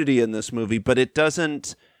is nudity in this movie, but it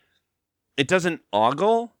doesn't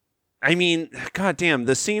ogle. I mean, goddamn,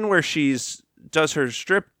 the scene where does her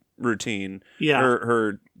strip routine,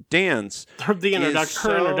 her dance, her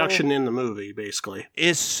introduction in the movie basically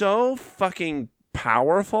is so fucking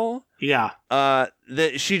powerful. Yeah.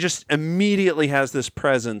 That she just immediately has this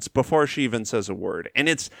presence before she even says a word. And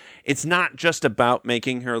it's not just about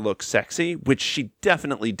making her look sexy, which she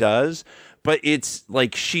definitely does, but it's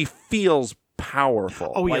she feels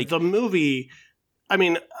powerful. Oh yeah, the movie, I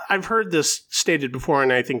mean, I've heard this stated before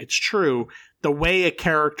and I think it's true. The way a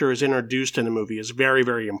character is introduced in a movie is very,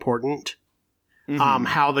 very important. Mm-hmm.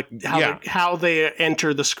 How they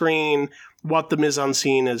enter the screen, what the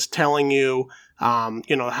mise-en-scene is telling you,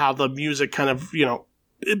 how the music kind of,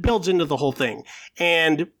 it builds into the whole thing.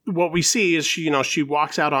 And what we see is she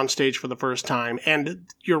walks out on stage for the first time, and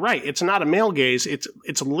you're right, it's not a male gaze,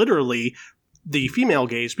 it's literally the female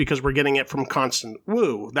gaze, because we're getting it from Constance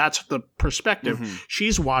Wu. That's the perspective. Mm-hmm.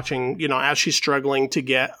 She's watching, as she's struggling to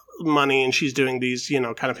get money, and she's doing these,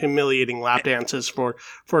 kind of humiliating lap dances for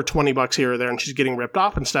 $20 here or there, and she's getting ripped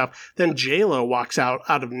off and stuff. Then J-Lo walks out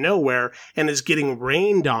of nowhere and is getting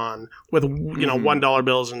rained on with, $1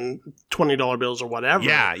 bills and $20 bills or whatever.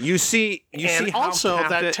 Yeah, you see also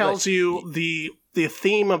that tells you the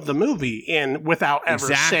theme of the movie without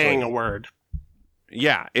ever saying a word.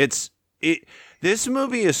 Yeah, this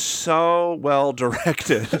movie is so well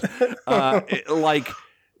directed.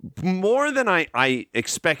 more than I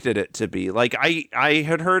expected it to be. Like I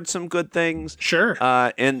had heard some good things. Sure.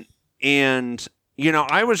 And you know,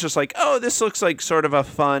 I was just like, oh, this looks like sort of a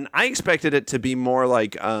fun. I expected it to be more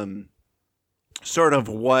like sort of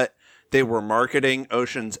what they were marketing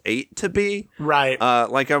Ocean's 8 to be. Right.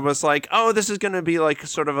 Like I was like, oh, this is going to be like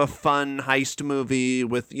sort of a fun heist movie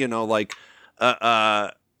with, you know, like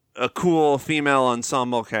a cool female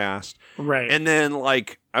ensemble cast. Right. And then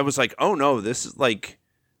like I was like, oh no, this is like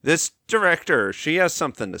this director, she has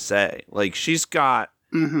something to say. Like she's got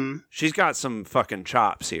some fucking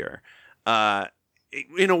chops here.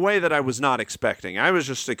 In a way that I was not expecting. I was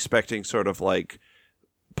just expecting sort of like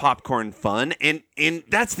popcorn fun, and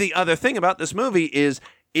that's the other thing about this movie is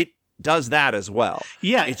it does that as well.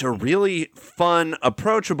 Yeah, it's a really fun,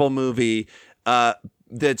 approachable movie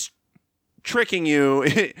that's tricking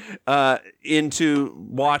you into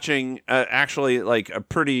watching actually like a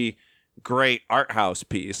pretty great art house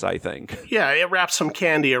piece, I think. Yeah, it wraps some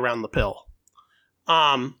candy around the pill.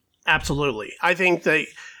 Absolutely. I think that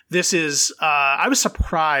this is I was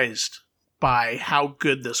surprised by how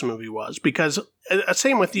good this movie was, because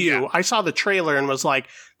same with you. I saw the trailer and was like,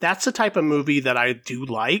 that's the type of movie that I do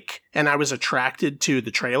like, and I was attracted to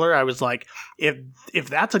the trailer. I was like, if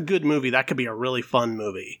that's a good movie, that could be a really fun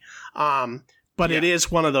movie. But it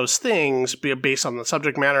is one of those things based on the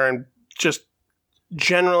subject matter and just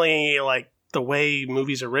generally like the way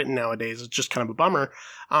movies are written nowadays is just kind of a bummer.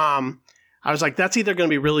 I was like, that's either going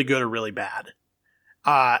to be really good or really bad.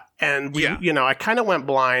 And we, you know, I kind of went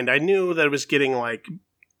blind. I knew that it was getting like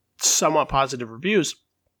somewhat positive reviews,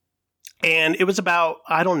 and it was about,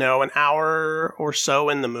 I don't know, an hour or so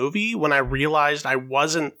in the movie when I realized I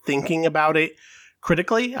wasn't thinking about it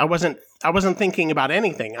critically. I wasn't thinking about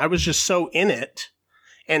anything. I was just so in it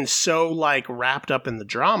and so like wrapped up in the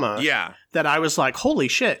drama that I was like, holy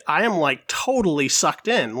shit, I am like totally sucked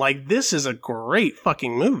in. Like, this is a great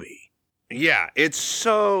fucking movie. Yeah, it's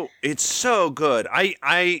so good.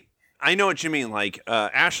 I know what you mean. Like,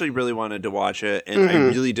 Ashley really wanted to watch it, and I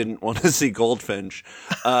really didn't want to see Goldfinch.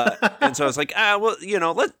 And so I was like, well, you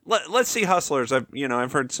know, let's see Hustlers.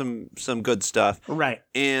 I've heard some good stuff. Right.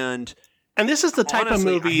 And this is the type of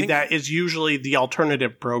movie that is usually the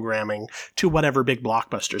alternative programming to whatever big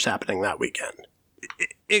blockbuster's happening that weekend.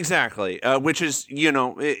 Exactly. Which is, you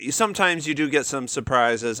know, sometimes you do get some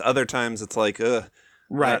surprises. Other times it's like,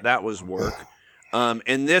 right, that was work.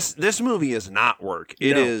 And this movie is not work.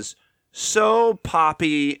 It is so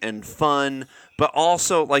poppy and fun, but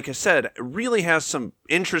also, like I said, really has some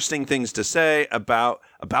interesting things to say about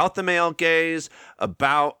the male gaze,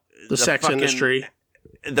 about the sex industry,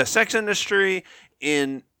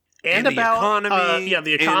 in the about economy,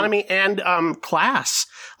 the economy and class.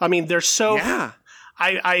 I mean, there's so. Yeah.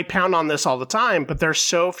 I pound on this all the time, but there's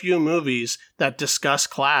so few movies that discuss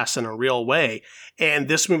class in a real way. And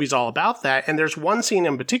this movie's all about that. And there's one scene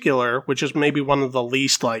in particular, which is maybe one of the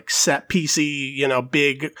least like set piecey, you know,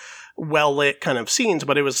 big, well-lit kind of scenes,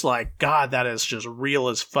 but it was like, God, that is just real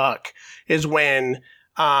as fuck, is when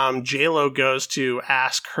J-Lo goes to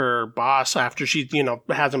ask her boss after she, you know,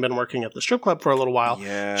 hasn't been working at the strip club for a little while.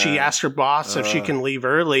 Yeah. She asks her boss if she can leave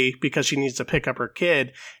early because she needs to pick up her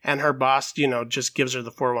kid. And her boss, you know, just gives her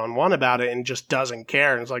the 411 about it and just doesn't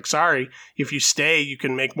care. And it's like, sorry, if you stay, you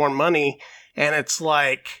can make more money. And it's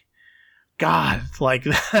like, God, like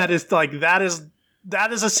that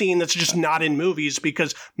is a scene that's just not in movies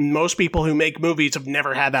because most people who make movies have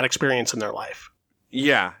never had that experience in their life.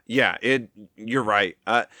 Yeah, you're right.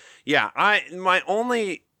 My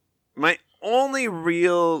only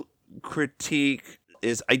real critique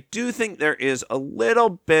is I do think there is a little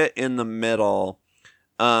bit in the middle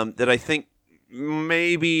that I think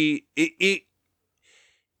maybe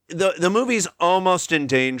the movie's almost in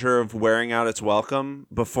danger of wearing out its welcome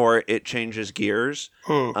before it changes gears.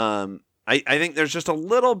 I think there's just a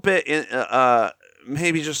little bit in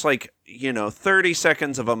maybe just like, you know, 30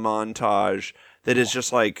 seconds of a montage that is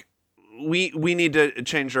just like, we need to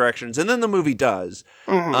change directions. And then the movie does.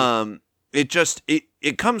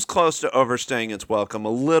 It comes close to overstaying its welcome a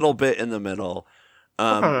little bit in the middle.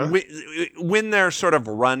 When they're sort of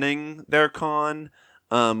running their con,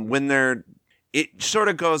 it sort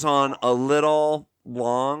of goes on a little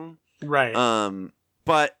long. Right.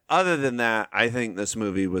 But other than that, I think this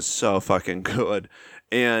movie was so fucking good.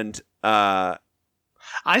 And I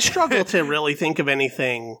struggle to really think of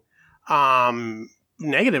anything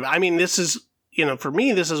negative. I mean, this is, you know, for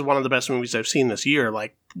me, this is one of the best movies I've seen this year,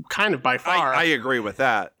 like kind of by far. I agree with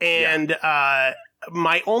that. And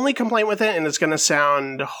my only complaint with it, and it's going to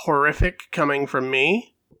sound horrific coming from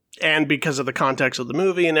me, and because of the context of the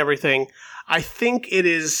movie and everything, I think it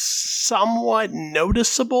is somewhat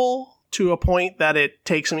noticeable to a point that it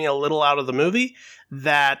takes me a little out of the movie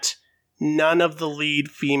that none of the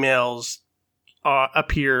lead females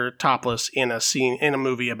appear topless in a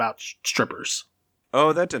movie about strippers.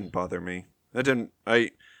 Oh, that didn't bother me. I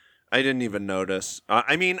didn't even notice.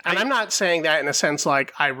 I'm not saying that in a sense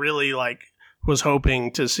like I really was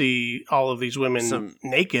hoping to see all of these women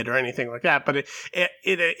naked or anything like that, but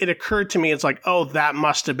it occurred to me, it's like, oh, that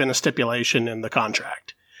must have been a stipulation in the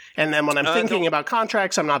contract. And then when I'm thinking about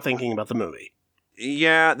contracts, I'm not thinking about the movie.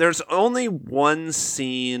 Yeah, there's only one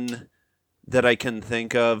scene that I can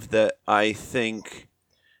think of that I think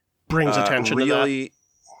brings attention to that.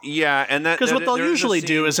 Yeah, and that because what they'll usually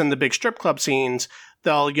do is in the big strip club scenes,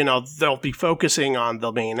 they'll be focusing on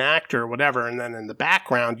the main actor or whatever, and then in the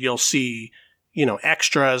background you'll see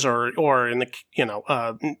extras or in the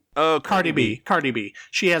Cardi B.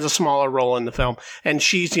 She has a smaller role in the film, and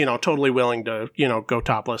she's totally willing to go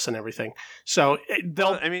topless and everything. So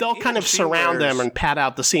they'll kind of surround them and pad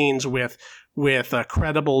out the scenes with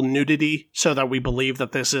credible nudity so that we believe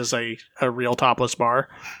that this is a real topless bar.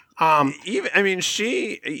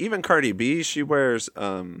 Even Cardi B, she wears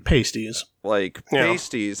pasties,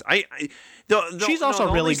 pasties. She's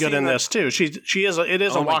also really good in this too. She is. It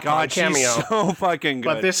is a walk-on cameo. She's so fucking good.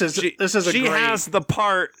 But this is a she great... has the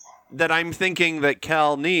part that I'm thinking that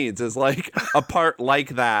Kel needs is like a part like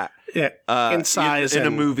that. In size in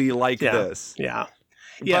a movie like this. Yeah.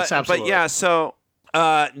 Yes, absolutely. But yeah, so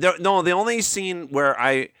the only scene where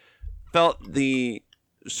I felt the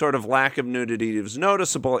sort of lack of nudity was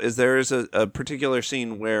noticeable is there is a particular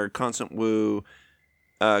scene where Constance Wu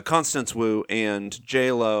and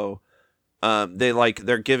J-Lo,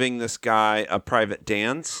 they're giving this guy a private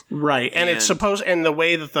dance, right? And it's supposed, and the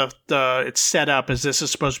way that it's set up is this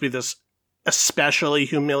is supposed to be this especially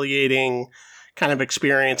humiliating kind of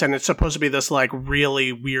experience, and it's supposed to be this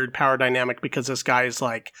really weird power dynamic because this guy is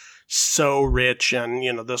so rich and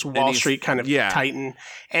this Wall Street kind of titan,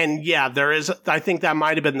 and there is. I think that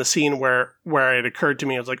might have been the scene where it occurred to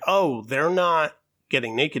me. I was like, oh, they're not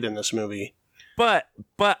getting naked in this movie, but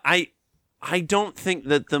I don't think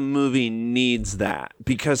that the movie needs that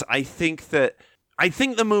because I think the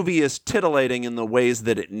movie is titillating in the ways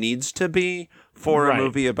that it needs to be for a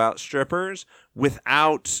movie about strippers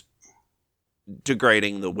without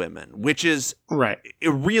degrading the women, which is a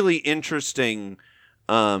really interesting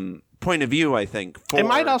point of view, I think. It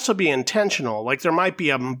might also be intentional. There might be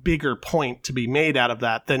a bigger point to be made out of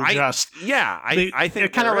that than just... Yeah, I think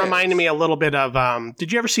it kind of reminded me a little bit of...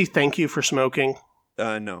 did you ever see Thank You for Smoking?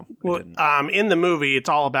 No. In the movie, it's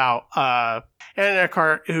all about Anna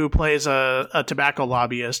Eckhart, who plays a tobacco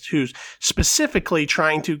lobbyist who's specifically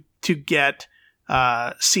trying to get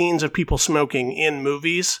scenes of people smoking in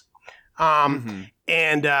movies. And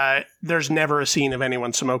there's never a scene of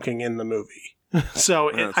anyone smoking in the movie.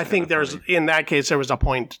 So I think in that case, there was a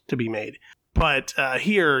point to be made. But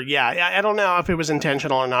here, I don't know if it was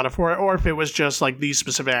intentional or not, or if it was just these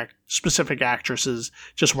specific actresses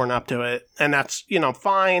just weren't up to it, and that's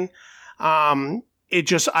fine. It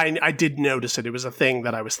just I did notice it. It was a thing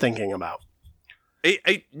that I was thinking about.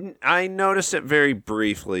 I noticed it very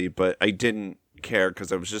briefly, but I didn't care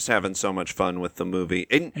because I was just having so much fun with the movie.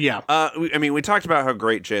 And, we talked about how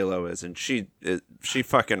great J-Lo is, and she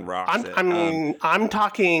fucking rocks it. I'm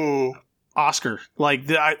talking Oscar.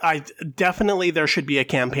 I definitely there should be a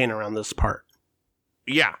campaign around this part.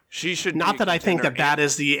 Yeah, she should. Not that I think that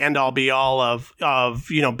is the end all be all of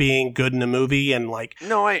being good in a movie and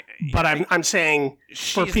I'm saying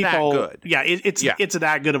for people, that good. It's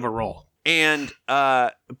that good of a role. And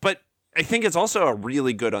but I think it's also a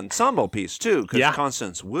really good ensemble piece too because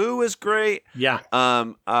Constance Wu is great. Yeah.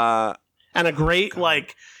 And a great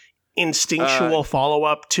instinctual follow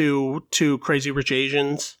up to Crazy Rich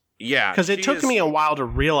Asians. Yeah, because it took me a while to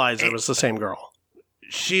realize it was the same girl.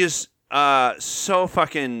 She is so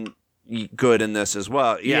fucking good in this as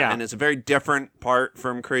well. Yeah, and it's a very different part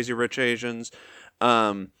from Crazy Rich Asians.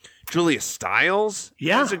 Julia Stiles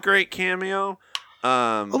has a great cameo.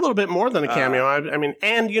 A little bit more than a cameo. I mean,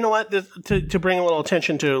 and you know what? To bring a little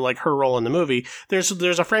attention to her role in the movie, there's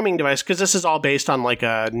a framing device because this is all based on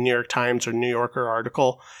a New York Times or New Yorker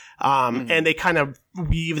article. And they kind of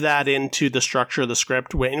weave that into the structure of the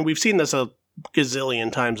script. And we've seen this a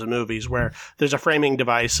gazillion times in movies where there's a framing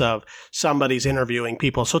device of somebody's interviewing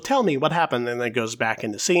people. So tell me what happened. And then it goes back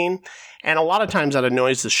into scene. And a lot of times that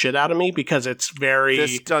annoys the shit out of me because it's very...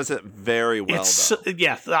 This does it very well, though.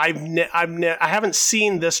 Yeah, I haven't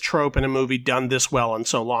seen this trope in a movie done this well in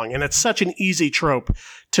so long. And it's such an easy trope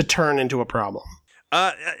to turn into a problem.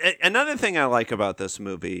 Another thing I like about this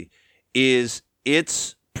movie is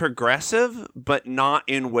it's progressive, but not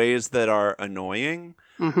in ways that are annoying.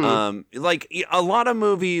 Like a lot of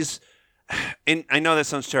movies, and I know that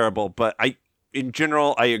sounds terrible, but in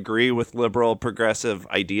general, I agree with liberal progressive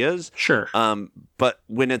ideas. Sure. But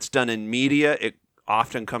when it's done in media, it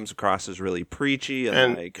often comes across as really preachy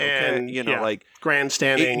and like, okay, like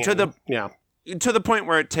grandstanding to the point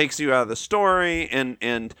where it takes you out of the story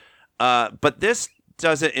and but this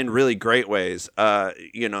does it in really great ways.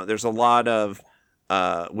 There's a lot of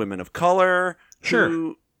women of color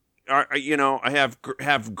who are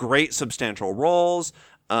have great substantial roles.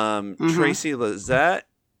 Tracy Lizette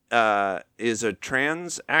is a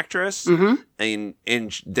trans actress, and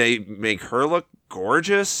they make her look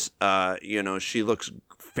gorgeous. She looks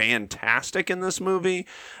fantastic in this movie.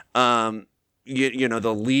 The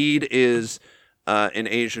lead is an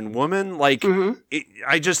Asian woman. Like,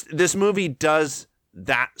 this movie does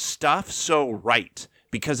that stuff so right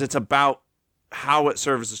because it's about how it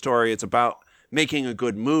serves the story. It's about making a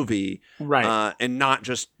good movie, right? And not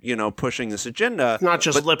just pushing this agenda, not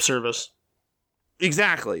just lip service.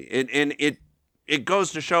 Exactly, and it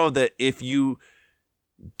goes to show that if you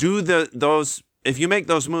do if you make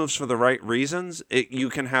those moves for the right reasons, you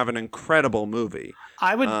can have an incredible movie.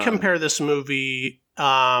 I would compare this movie,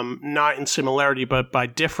 not in similarity, but by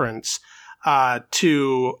difference,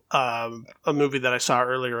 to a movie that I saw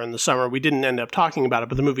earlier in the summer. We didn't end up talking about it,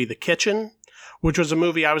 but the movie The Kitchen, which was a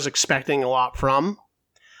movie I was expecting a lot from.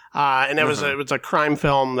 And it was a crime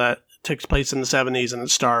film that takes place in the 70s, and it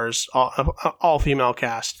stars all female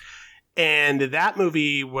cast. And that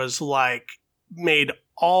movie was like made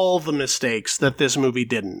all the mistakes that this movie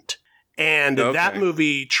didn't. And that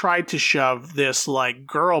movie tried to shove this like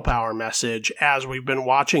girl power message as we've been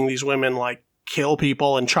watching these women like kill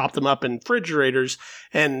people and chop them up in refrigerators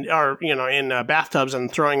and in bathtubs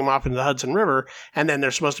and throwing them off into the Hudson River. And then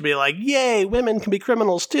they're supposed to be like, yay, women can be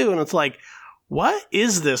criminals too. And it's like, what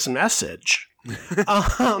is this message?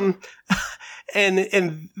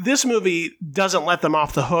 And this movie doesn't let them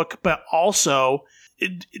off the hook, but also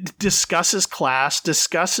it discusses class,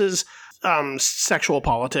 discusses sexual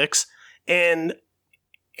politics, and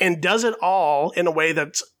does it all in a way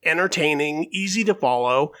that's entertaining, easy to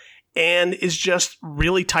follow, and is just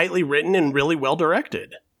really tightly written and really well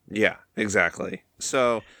directed. Yeah, exactly.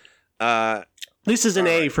 So this is an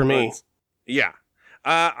A for me. Yeah.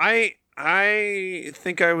 I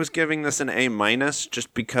think I was giving this an A-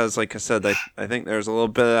 just because, like I said, I think there's a little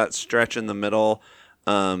bit of that stretch in the middle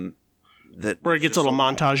that where it gets a little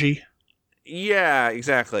montagey. Yeah,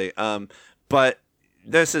 exactly. But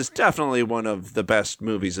this is definitely one of the best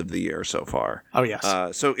movies of the year so far. Oh yes.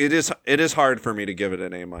 So it is hard for me to give it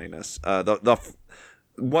an A-.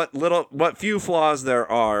 What few flaws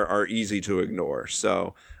there are easy to ignore.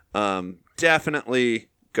 So definitely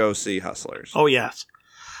go see Hustlers. Oh yes.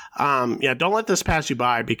 Don't let this pass you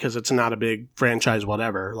by because it's not a big franchise,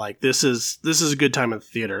 whatever. Like this is a good time at the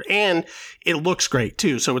theater, and it looks great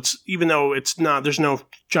too. So it's, even though there's no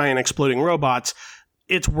giant exploding robots,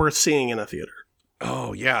 it's worth seeing in a theater.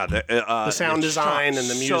 Oh yeah, the sound design and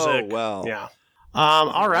the music. So well. Yeah.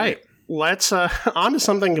 All right. Let's on to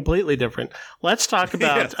something completely different. Let's talk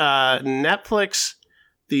about Netflix.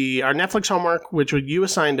 Our Netflix homework, which you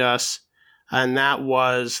assigned us, and that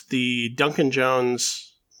was the Duncan Jones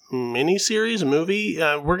miniseries, movie.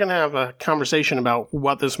 We're going to have a conversation about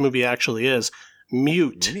what this movie actually is.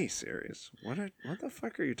 Mute. Miniseries? What the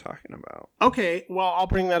fuck are you talking about? Okay, well, I'll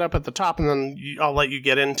bring that up at the top, and then I'll let you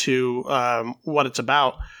get into what it's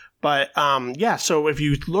about. But, so if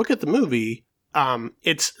you look at the movie,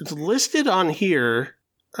 it's listed on here,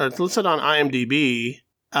 it's listed on IMDb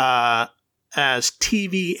as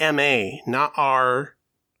TVMA, not R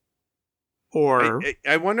or...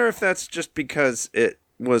 I wonder if that's just because it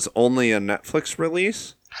was only a Netflix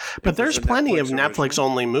release. But there's plenty of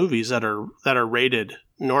Netflix-only movies that are rated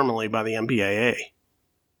normally by the MPAA.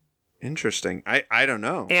 Interesting. I don't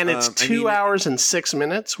know. And it's 2 hours and 6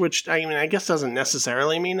 minutes, which I guess doesn't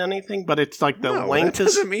necessarily mean anything, but it's like the length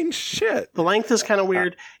doesn't mean shit. The length is kind of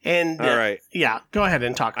weird. And all right, go ahead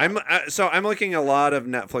and talk. I'm looking at a lot of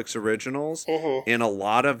Netflix originals, and a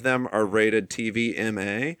lot of them are rated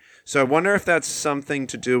TVMA. So I wonder if that's something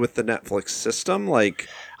to do with the Netflix system, like.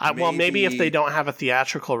 Maybe if they don't have a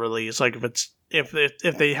theatrical release, like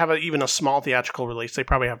if they have even a small theatrical release, they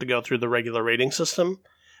probably have to go through the regular rating system.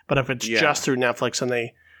 But if it's just through Netflix and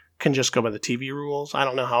they can just go by the TV rules, I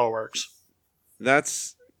don't know how it works.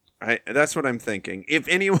 That's what I'm thinking. If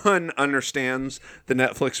anyone understands the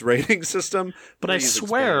Netflix rating system, but I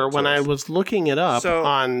swear when I was looking it up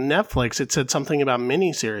on Netflix, it said something about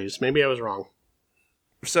miniseries. Maybe I was wrong.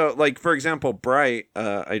 So, like, for example, Bright,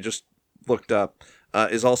 I just looked up,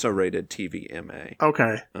 is also rated TVMA.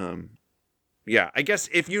 Okay. Yeah, I guess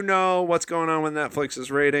if you know what's going on with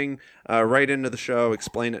Netflix's rating, write into the show,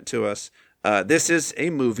 explain it to us. This is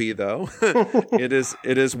a movie, though. It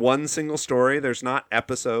is one single story. There's not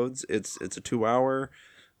episodes. It's a 2-hour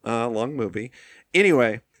long movie.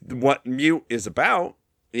 Anyway, what Mute is about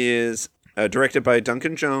is directed by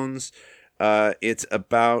Duncan Jones. It's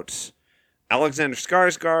about Alexander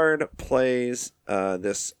Skarsgård plays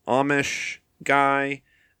this Amish guy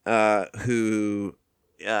who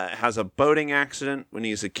has a boating accident when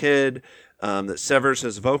he's a kid that severs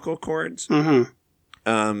his vocal cords.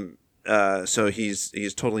 So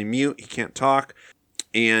he's totally mute. He can't talk,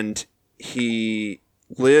 and he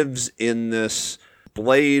lives in this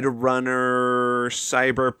Blade Runner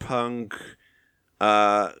cyberpunk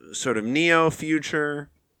sort of neo future.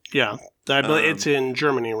 Yeah, it's in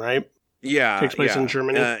Germany, right? Yeah, takes place in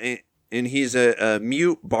Germany. And he's a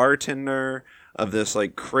mute bartender of this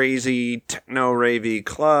like crazy techno ravey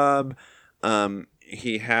club.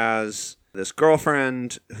 He has this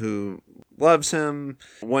girlfriend who loves him.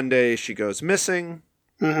 One day she goes missing,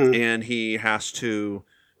 and he has to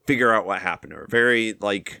figure out what happened to her. Very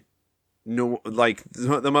like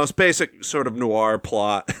the most basic sort of noir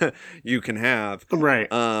plot you can have, right?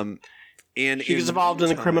 And she's involved in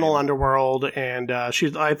the criminal underworld, and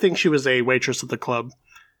I think she was a waitress at the club.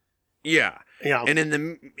 Yeah. Yeah. And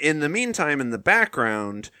in the meantime, in the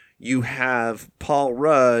background, you have Paul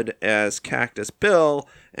Rudd as Cactus Bill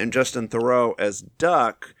and Justin Theroux as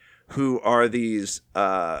Duck, who are these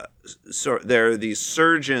they're these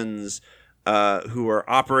surgeons who are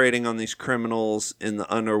operating on these criminals in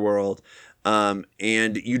the underworld,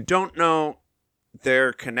 and you don't know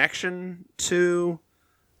their connection to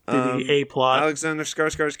the A plot. Alexander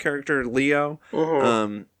Skarsgård's character Leo.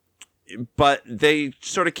 But they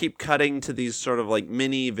sort of keep cutting to these sort of like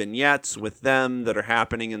mini vignettes with them that are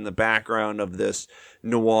happening in the background of this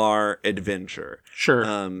noir adventure. Sure.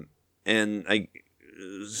 And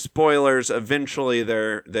spoilers, eventually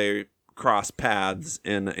they cross paths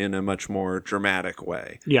in a much more dramatic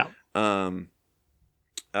way. Yeah. But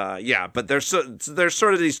there's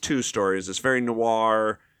sort of these two stories, this very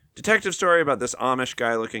noir detective story about this Amish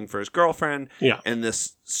guy looking for his girlfriend, and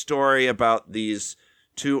this story about these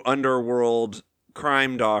two underworld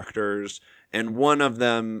crime doctors, and one of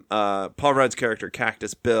them, Paul Rudd's character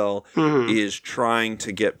Cactus Bill, is trying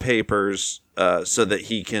to get papers so that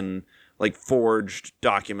he can like forged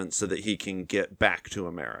documents so that he can get back to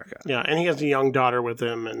America. Yeah, and he has a young daughter with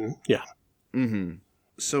him, and yeah. Mm-hmm.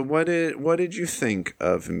 So what did you think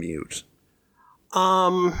of Mute?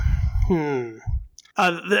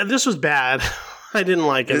 This was bad. I didn't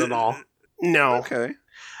like it at all. No. Okay.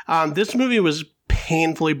 This movie was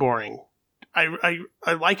painfully boring. I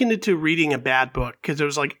likened it to reading a bad book, because it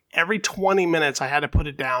was like every 20 minutes I had to put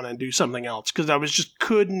it down and do something else, because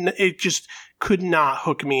it just could not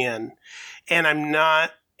hook me in. And I'm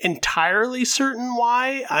not entirely certain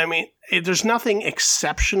why. I mean, there's nothing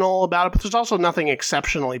exceptional about it, but there's also nothing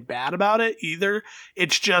exceptionally bad about it either.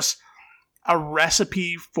 It's just a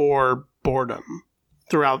recipe for boredom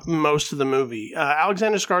throughout most of the movie.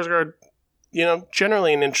 Alexander Skarsgård,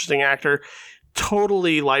 generally an interesting actor,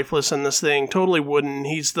 totally lifeless in this thing, totally wooden.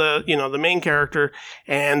 He's the main character,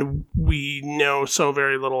 and we know so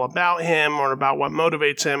very little about him or about what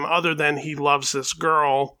motivates him, other than he loves this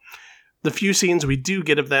girl. The few scenes we do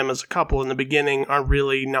get of them as a couple in the beginning are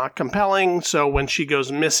really not compelling, so when she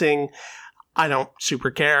goes missing, I don't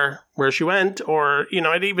super care where she went, or,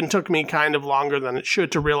 it even took me kind of longer than it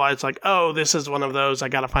should to realize, like, oh, this is one of those I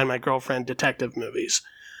gotta find my girlfriend detective movies.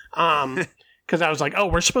 Because I was like, oh,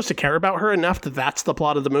 we're supposed to care about her enough that that's the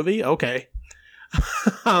plot of the movie? Okay.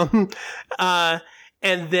 And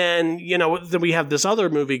then, then we have this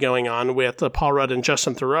other movie going on with Paul Rudd and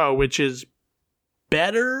Justin Theroux, which is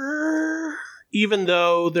better, even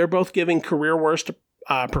though they're both giving career worst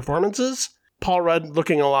performances. Paul Rudd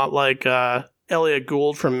looking a lot like Elliot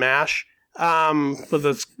Gould from MASH, with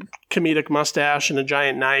this comedic mustache and a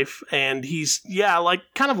giant knife, and he's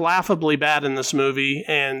kind of laughably bad in this movie.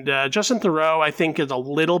 And Justin Theroux, I think, is a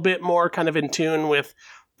little bit more kind of in tune with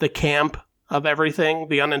the camp of everything,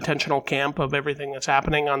 the unintentional camp of everything that's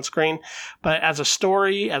happening on screen. But as a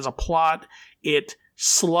story, as a plot, it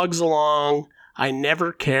slugs along. I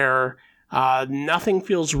never care. Nothing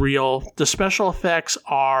feels real. The special effects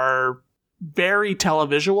are very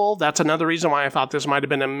televisual. That's another reason why I thought this might have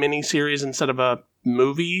been a mini-series instead of a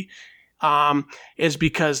movie, is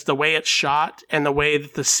because the way it's shot and the way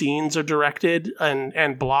that the scenes are directed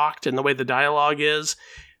and blocked and the way the dialogue is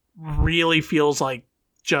really feels like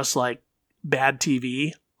just like bad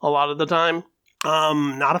TV a lot of the time.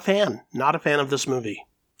 Not a fan of this movie.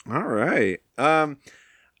 All right.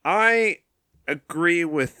 I agree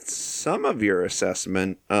with some of your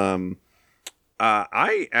assessment. I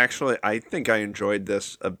think I enjoyed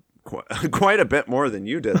this quite a bit more than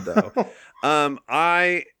you did, though.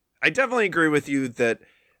 I definitely agree with you that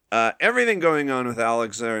everything going on with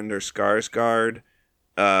Alexander Skarsgård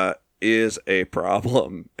is a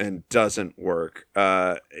problem and doesn't work.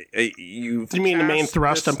 You mean the main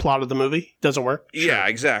thrust and plot of the movie doesn't work? Yeah,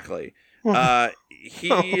 exactly. He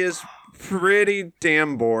is pretty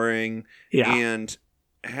damn boring and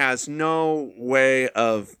has no way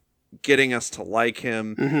of getting us to like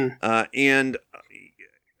him. And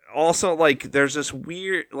also, like, there's this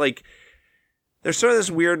weird, like, there's sort of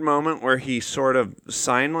this weird moment where he sort of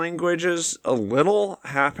sign languages a little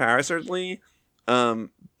haphazardly.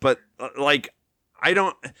 But like,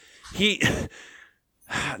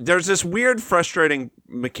 there's this weird, frustrating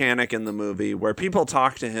mechanic in the movie where people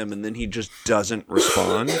talk to him and then he just doesn't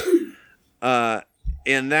respond.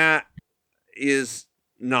 And that is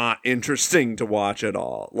not interesting to watch at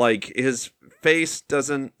all. Like, his face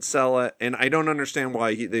doesn't sell it, and I don't understand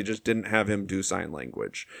why they just didn't have him do sign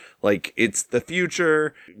language. Like, it's the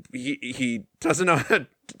future. He doesn't know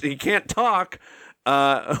he can't talk.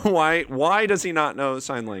 Why does he not know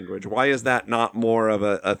sign language? Why is that not more of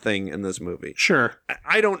a thing in this movie? Sure.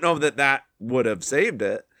 I don't know that would have saved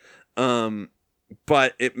it.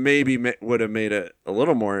 But it maybe would have made it a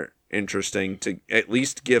little more interesting to at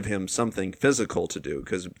least give him something physical to do,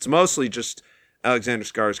 because it's mostly just Alexander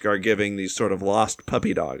Skarsgård giving these sort of lost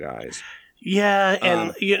puppy dog eyes. Yeah,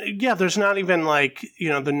 and there's not even like,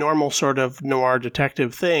 the normal sort of noir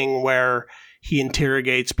detective thing where he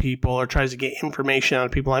interrogates people or tries to get information out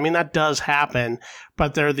of people. I mean, that does happen,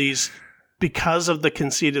 but there are these, because of the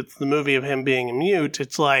conceit of the movie of him being mute,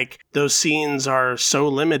 it's like those scenes are so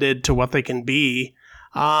limited to what they can be.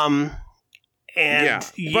 But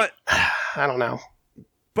I don't know.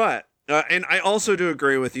 But and I also do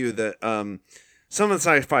agree with you that some of the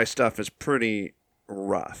sci-fi stuff is pretty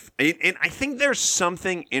rough. And I think there's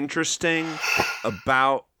something interesting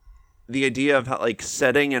about the idea of like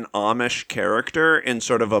setting an Amish character in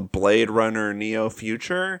sort of a Blade Runner Neo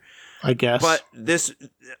future, I guess. But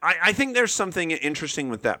I think there's something interesting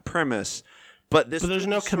with that premise. But there's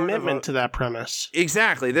no commitment to that premise.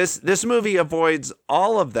 Exactly. This movie avoids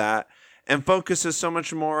all of that and focuses so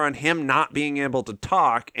much more on him not being able to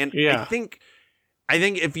talk. And I think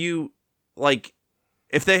if you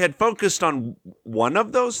if they had focused on one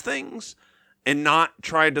of those things and not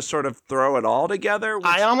tried to sort of throw it all together.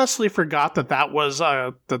 I honestly forgot that was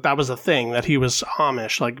a thing, that he was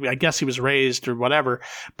Amish. Like, I guess he was raised or whatever.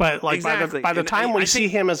 But like, exactly. by the time we see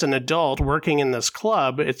him as an adult working in this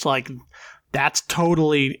club, it's like that's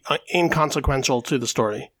totally inconsequential to the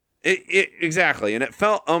story. Exactly. And it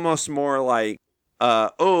felt almost more like,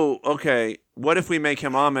 okay, what if we make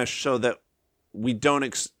him Amish so that we don't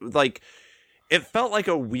it felt like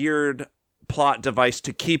a weird plot device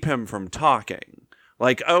to keep him from talking.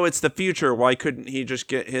 Like, oh, it's the future. Why couldn't he just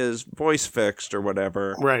get his voice fixed or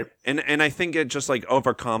whatever? Right. And I think it just like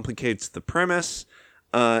overcomplicates the premise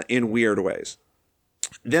in weird ways.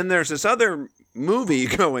 Then there's this other movie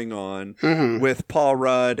going on with Paul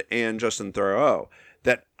Rudd and Justin Theroux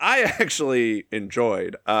that I actually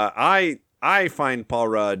enjoyed. I find Paul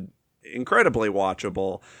Rudd incredibly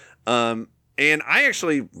watchable. And I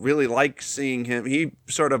actually really like seeing him. He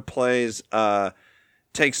sort of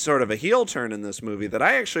takes sort of a heel turn in this movie that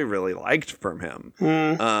I actually really liked from him.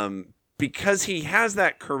 Because he has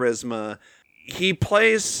that charisma. He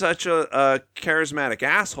plays such a charismatic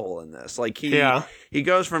asshole in this. Like, he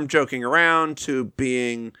goes from joking around to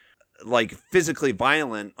being like physically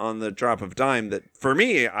violent on the drop of a dime that for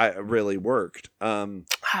me, I really worked.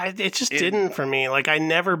 It just didn't for me. Like, I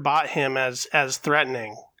never bought him as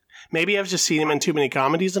threatening. Maybe I've just seen him in too many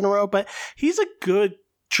comedies in a row, but he's a good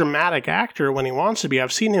dramatic actor when he wants to be.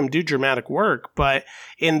 I've seen him do dramatic work, but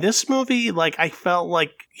in this movie, like, I felt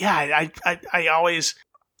like, I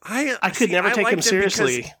could never take him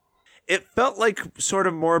seriously. It felt like sort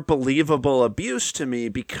of more believable abuse to me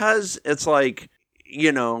because it's like, he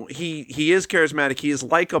is charismatic, he is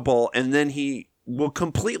likable, and then he will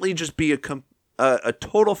completely just be a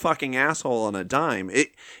total fucking asshole on a dime.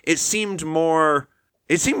 It seemed more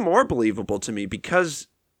believable to me because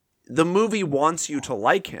the movie wants you to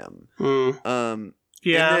like him. And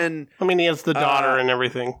then, I mean, he has the daughter and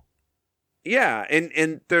everything. Yeah,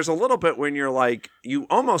 and there's a little bit when you're like, you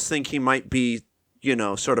almost think he might be,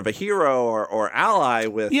 sort of a hero or ally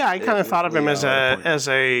with. Yeah, I kind of thought of him as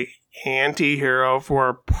a anti-hero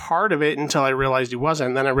for part of it until I realized he wasn't.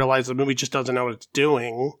 And then I realized the movie just doesn't know what it's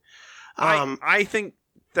doing. I think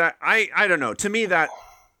that I don't know. To me, that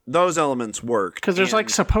those elements work because there's like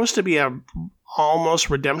supposed to be a almost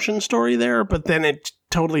redemption story there, but then it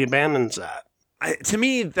totally abandons that. To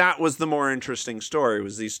me, that was the more interesting story. It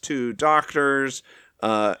was these two doctors,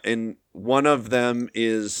 and one of them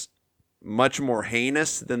is much more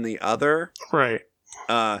heinous than the other, right?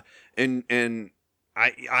 And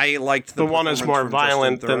I liked the one is more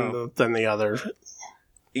violent than the other.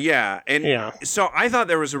 Yeah, so I thought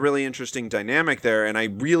there was a really interesting dynamic there, and I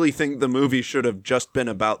really think the movie should have just been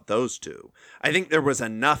about those two. I think there was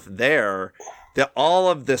enough there that all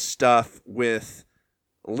of this stuff with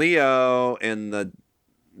Leo and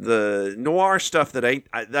the noir stuff that I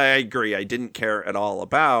agree I didn't care at all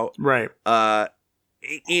about. Right.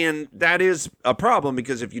 And that is a problem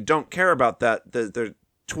because if you don't care about that, the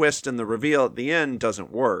twist and the reveal at the end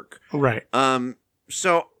doesn't work. Right.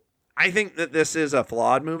 So I think that this is a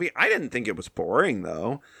flawed movie. I didn't think it was boring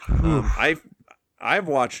though. I've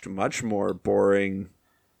watched much more boring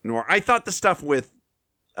noir. I thought the stuff with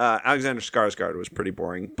Alexander Skarsgård was pretty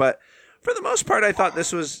boring, but for the most part, I thought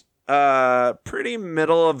this was pretty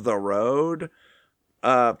middle of the road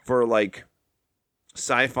for like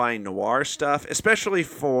sci-fi noir stuff, especially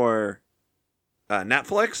for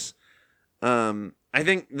Netflix. I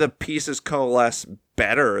think the pieces coalesce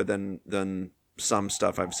better than some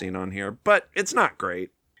stuff I've seen on here, but it's not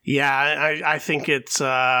great. Yeah, I think it's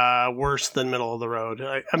worse than middle of the road.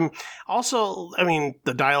 I mean,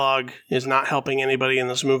 the dialogue is not helping anybody in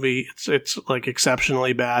this movie. It's like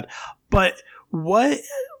exceptionally bad. But what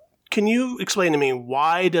can you explain to me?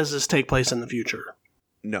 Why does this take place in the future?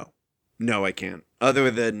 No, I can't. Other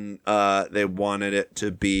than they wanted it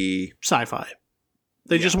to be sci-fi.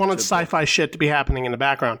 They just wanted sci-fi shit to be happening in the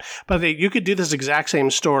background. But you could do this exact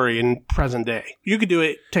same story in present day. You could do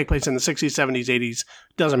it, take place in the 60s, 70s, 80s.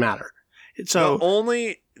 Doesn't matter. So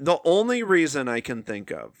the only reason I can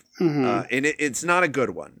think of, and it's not a good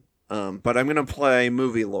one, but I'm going to play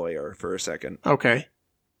movie lawyer for a second. Okay.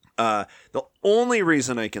 The only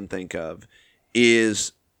reason I can think of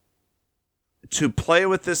is to play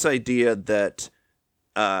with this idea that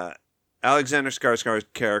Alexander Skarsgård's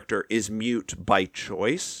character is mute by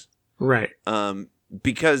choice. Right. But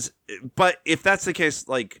if that's the case,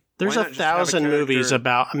 like there's 1,000 movies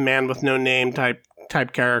about a man with no name type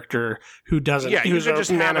character who doesn't. Yeah, who's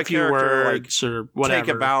just a man have of few words or whatever.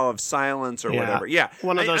 Take a vow of silence or whatever. Yeah,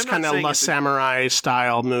 one of those kind of La Samurai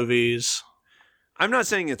style movies. I'm not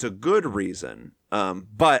saying it's a good reason,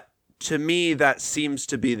 but to me that seems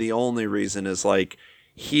to be the only reason. Is like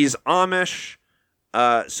he's Amish.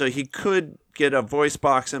 So he could get a voice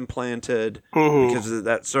box implanted because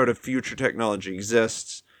that sort of future technology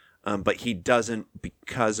exists, but he doesn't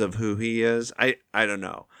because of who he is. I don't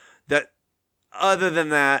know. That other than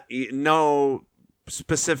that, no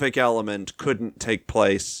specific element couldn't take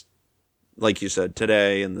place, like you said,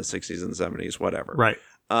 today in the 60s and 70s, whatever. Right.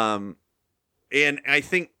 And I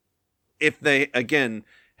think if they again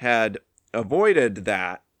had avoided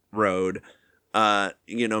that road,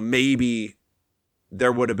 maybe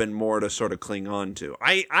there would have been more to sort of cling on to.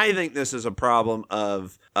 I think this is a problem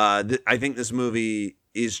of, I think this movie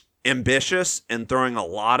is ambitious and throwing a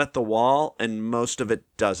lot at the wall, and most of it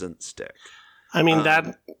doesn't stick. I mean,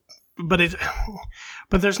 but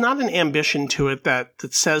there's not an ambition to it that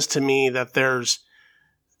says to me that there's,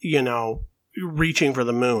 reaching for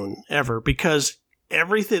the moon ever, because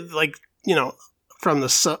everything, like, from the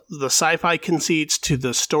sci-fi conceits to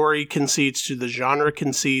the story conceits to the genre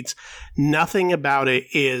conceits, nothing about it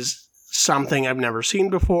is something I've never seen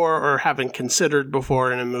before or haven't considered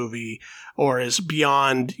before in a movie, or is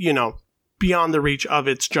beyond the reach of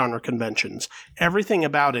its genre conventions. Everything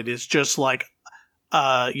about it is just like,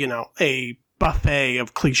 a buffet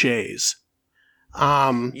of cliches.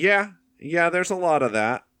 Yeah, there's a lot of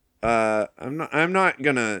that. I'm not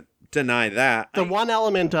gonna deny that. The one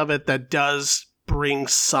element of it that does bring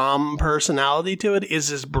some personality to it is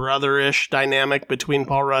this brotherish dynamic between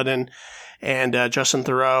Paul Rudd and Justin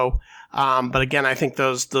Theroux. But again, I think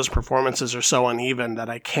those performances are so uneven that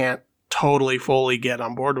I can't totally fully get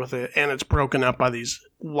on board with it. And it's broken up by these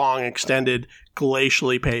long, extended,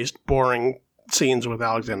 glacially paced, boring scenes with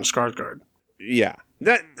Alexander Skarsgård. Yeah,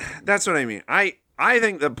 that's what I mean. I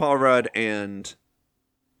think that Paul Rudd and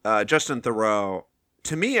Justin Theroux,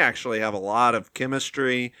 to me, actually have a lot of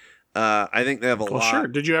chemistry. I think they have a lot. Sure.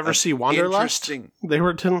 Did you ever see Wanderlust? They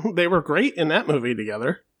were great in that movie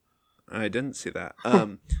together. I didn't see that.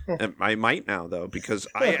 I might now though, because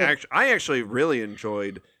I actually really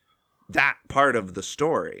enjoyed that part of the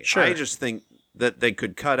story. Sure. I just think that they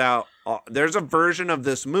could cut out. There's a version of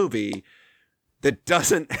this movie that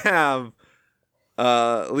doesn't have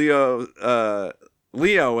Leo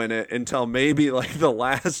in it until maybe like the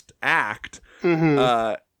last act.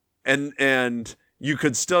 And you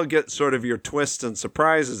could still get sort of your twists and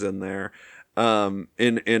surprises in there in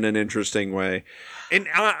an interesting way. And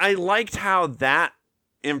I liked how that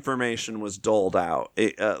information was doled out.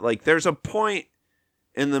 Like there's a point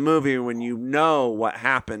in the movie when you know what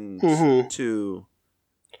happens to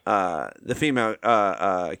the female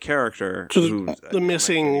character, the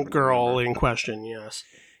missing girl in question. Yes.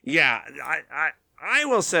 Yeah, I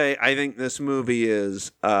will say I think this movie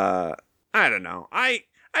is I don't know. I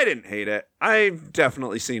didn't hate it. I've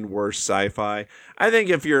definitely seen worse sci-fi. I think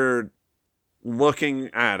if you're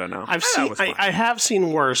looking, I don't know. I have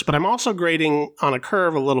seen worse, but I'm also grading on a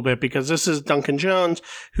curve a little bit because this is Duncan Jones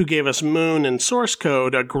who gave us Moon and Source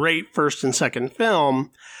Code, a great first and second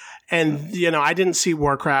film. And, I didn't see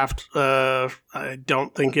Warcraft. I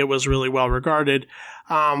don't think it was really well regarded.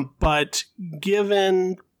 But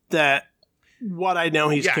given that what I know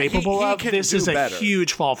he's capable of, this is a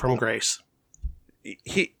huge fall from grace.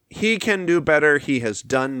 He can do better. He has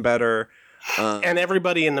done better. And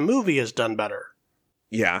everybody in the movie has done better.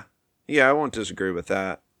 Yeah. Yeah, I won't disagree with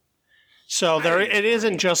that. So it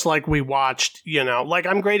isn't just like we watched, like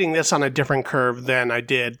I'm grading this on a different curve than I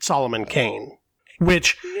did Solomon Kane,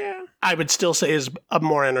 which I would still say is a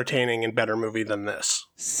more entertaining and better movie than this.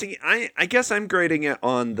 See, I guess I'm grading it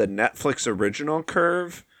on the Netflix original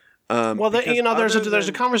curve. There's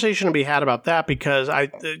a conversation to be had about that because I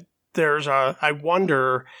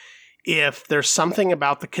wonder if there's something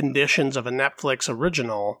about the conditions of a Netflix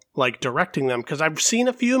original, like directing them, because I've seen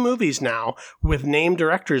a few movies now with named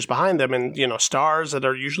directors behind them and, stars that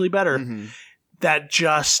are usually better, that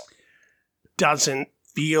just doesn't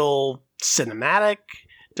feel cinematic,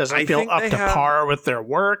 doesn't feel up to par with their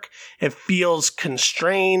work. It feels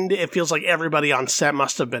constrained. It feels like everybody on set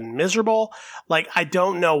must have been miserable. Like, I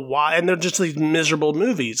don't know why. And they're just these miserable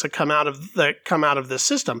movies that come out of this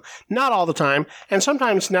system. Not all the time. And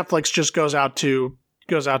sometimes Netflix just goes out to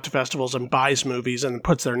festivals and buys movies and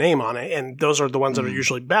puts their name on it. And those are the ones that are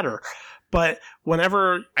usually better. But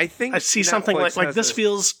whenever I see Netflix something like this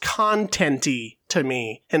feels content-y to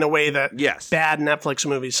me in a way that bad Netflix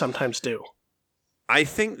movies sometimes do. I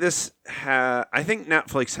think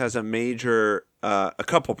Netflix has a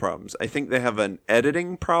couple problems. I think they have an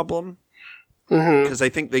editing problem because I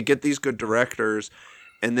think they get these good directors,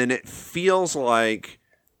 and then it feels like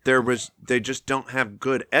they just don't have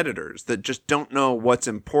good editors that just don't know what's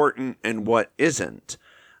important and what isn't,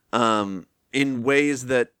 in ways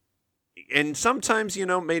that, and sometimes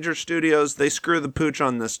major studios, they screw the pooch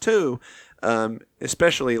on this too,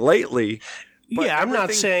 especially lately. But I'm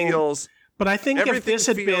not saying. But I think if this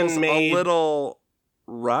had been made a little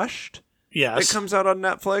rushed, it comes out on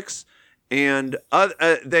Netflix, and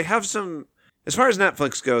they have some. As far as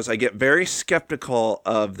Netflix goes, I get very skeptical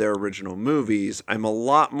of their original movies. I'm a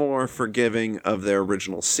lot more forgiving of their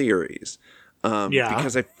original series,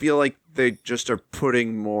 because I feel like they just are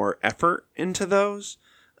putting more effort into those.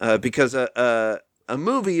 Because a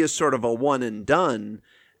movie is sort of a one and done,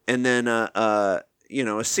 and then a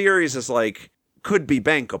series is like. Could be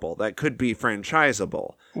bankable. That could be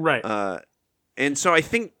franchisable. Right. And so I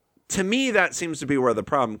think, to me, that seems to be where the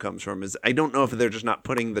problem comes from, is I don't know if they're just not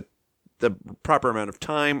putting the proper amount of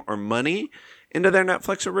time or money into their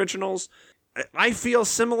Netflix originals. I feel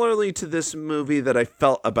similarly to this movie that I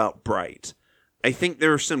felt about Bright. I think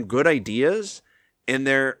there are some good ideas, and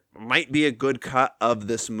there might be a good cut of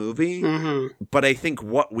this movie, but I think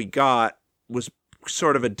what we got was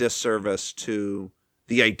sort of a disservice to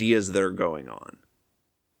the ideas that are going on.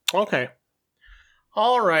 Okay.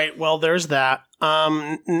 All right. Well, there's that.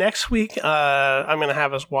 Next week, I'm going to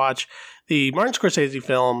have us watch the Martin Scorsese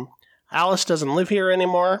film, Alice Doesn't Live Here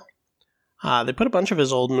Anymore. They put a bunch of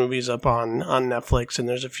his old movies up on Netflix, and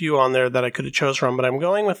there's a few on there that I could have chose from, but I'm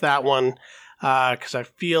going with that one because I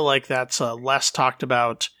feel like that's a less talked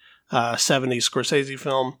about 70s Scorsese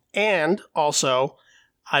film. And also,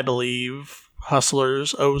 I believe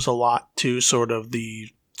Hustlers owes a lot to sort of the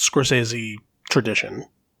Scorsese tradition.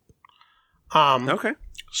 Okay.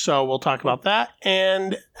 So we'll talk about that.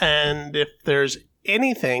 And if there's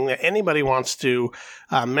anything that anybody wants to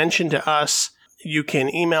mention to us, you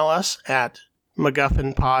can email us at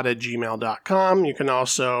MacGuffinPod@gmail.com. You can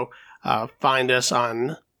also find us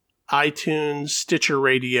on iTunes, Stitcher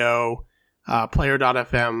Radio,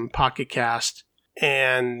 Player.fm, Pocket Cast,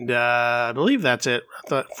 and I believe that's it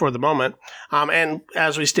for the moment. And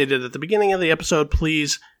as we stated at the beginning of the episode,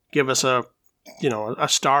 please give us a a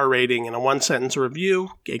star rating and a 1-sentence review.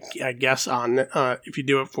 I guess if you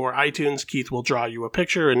do it for iTunes, Keith will draw you a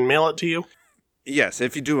picture and mail it to you. Yes,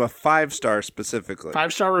 if you do a 5-star specifically.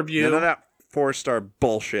 5-star review. None of that 4-star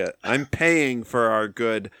bullshit. I'm paying for our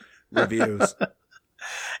good reviews.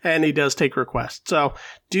 And he does take requests. So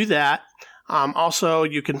do that. Also,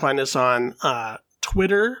 you can find us on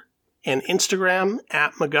Twitter and Instagram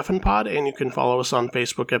at MacGuffinPod, and you can follow us on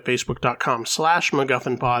Facebook at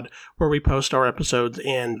facebook.com/MacGuffinPod, where we post our episodes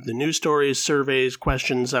and the news stories, surveys,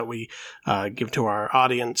 questions that we give to our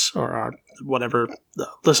audience or our whatever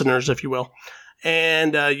listeners, if you will.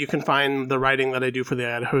 And you can find the writing that I do for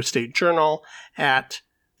the Idaho State Journal at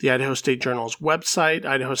the Idaho State Journal's website,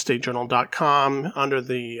 idahostatejournal.com, under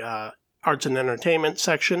the Arts and Entertainment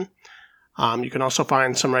section. You can also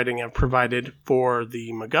find some writing I've provided for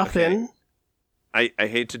the MacGuffin. Okay. I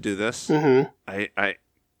hate to do this. Mm-hmm.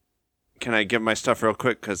 Can I get my stuff real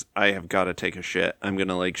quick? Because I have got to take a shit. I'm going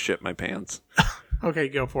to shit my pants. Okay,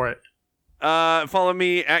 go for it. Follow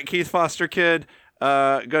me at Keith Foster Kid.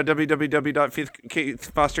 Go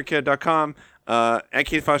www.keithfosterkid.com. At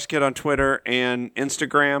Keith Foster Kid on Twitter and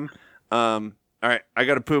Instagram. All right, I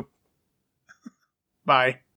got to poop. Bye.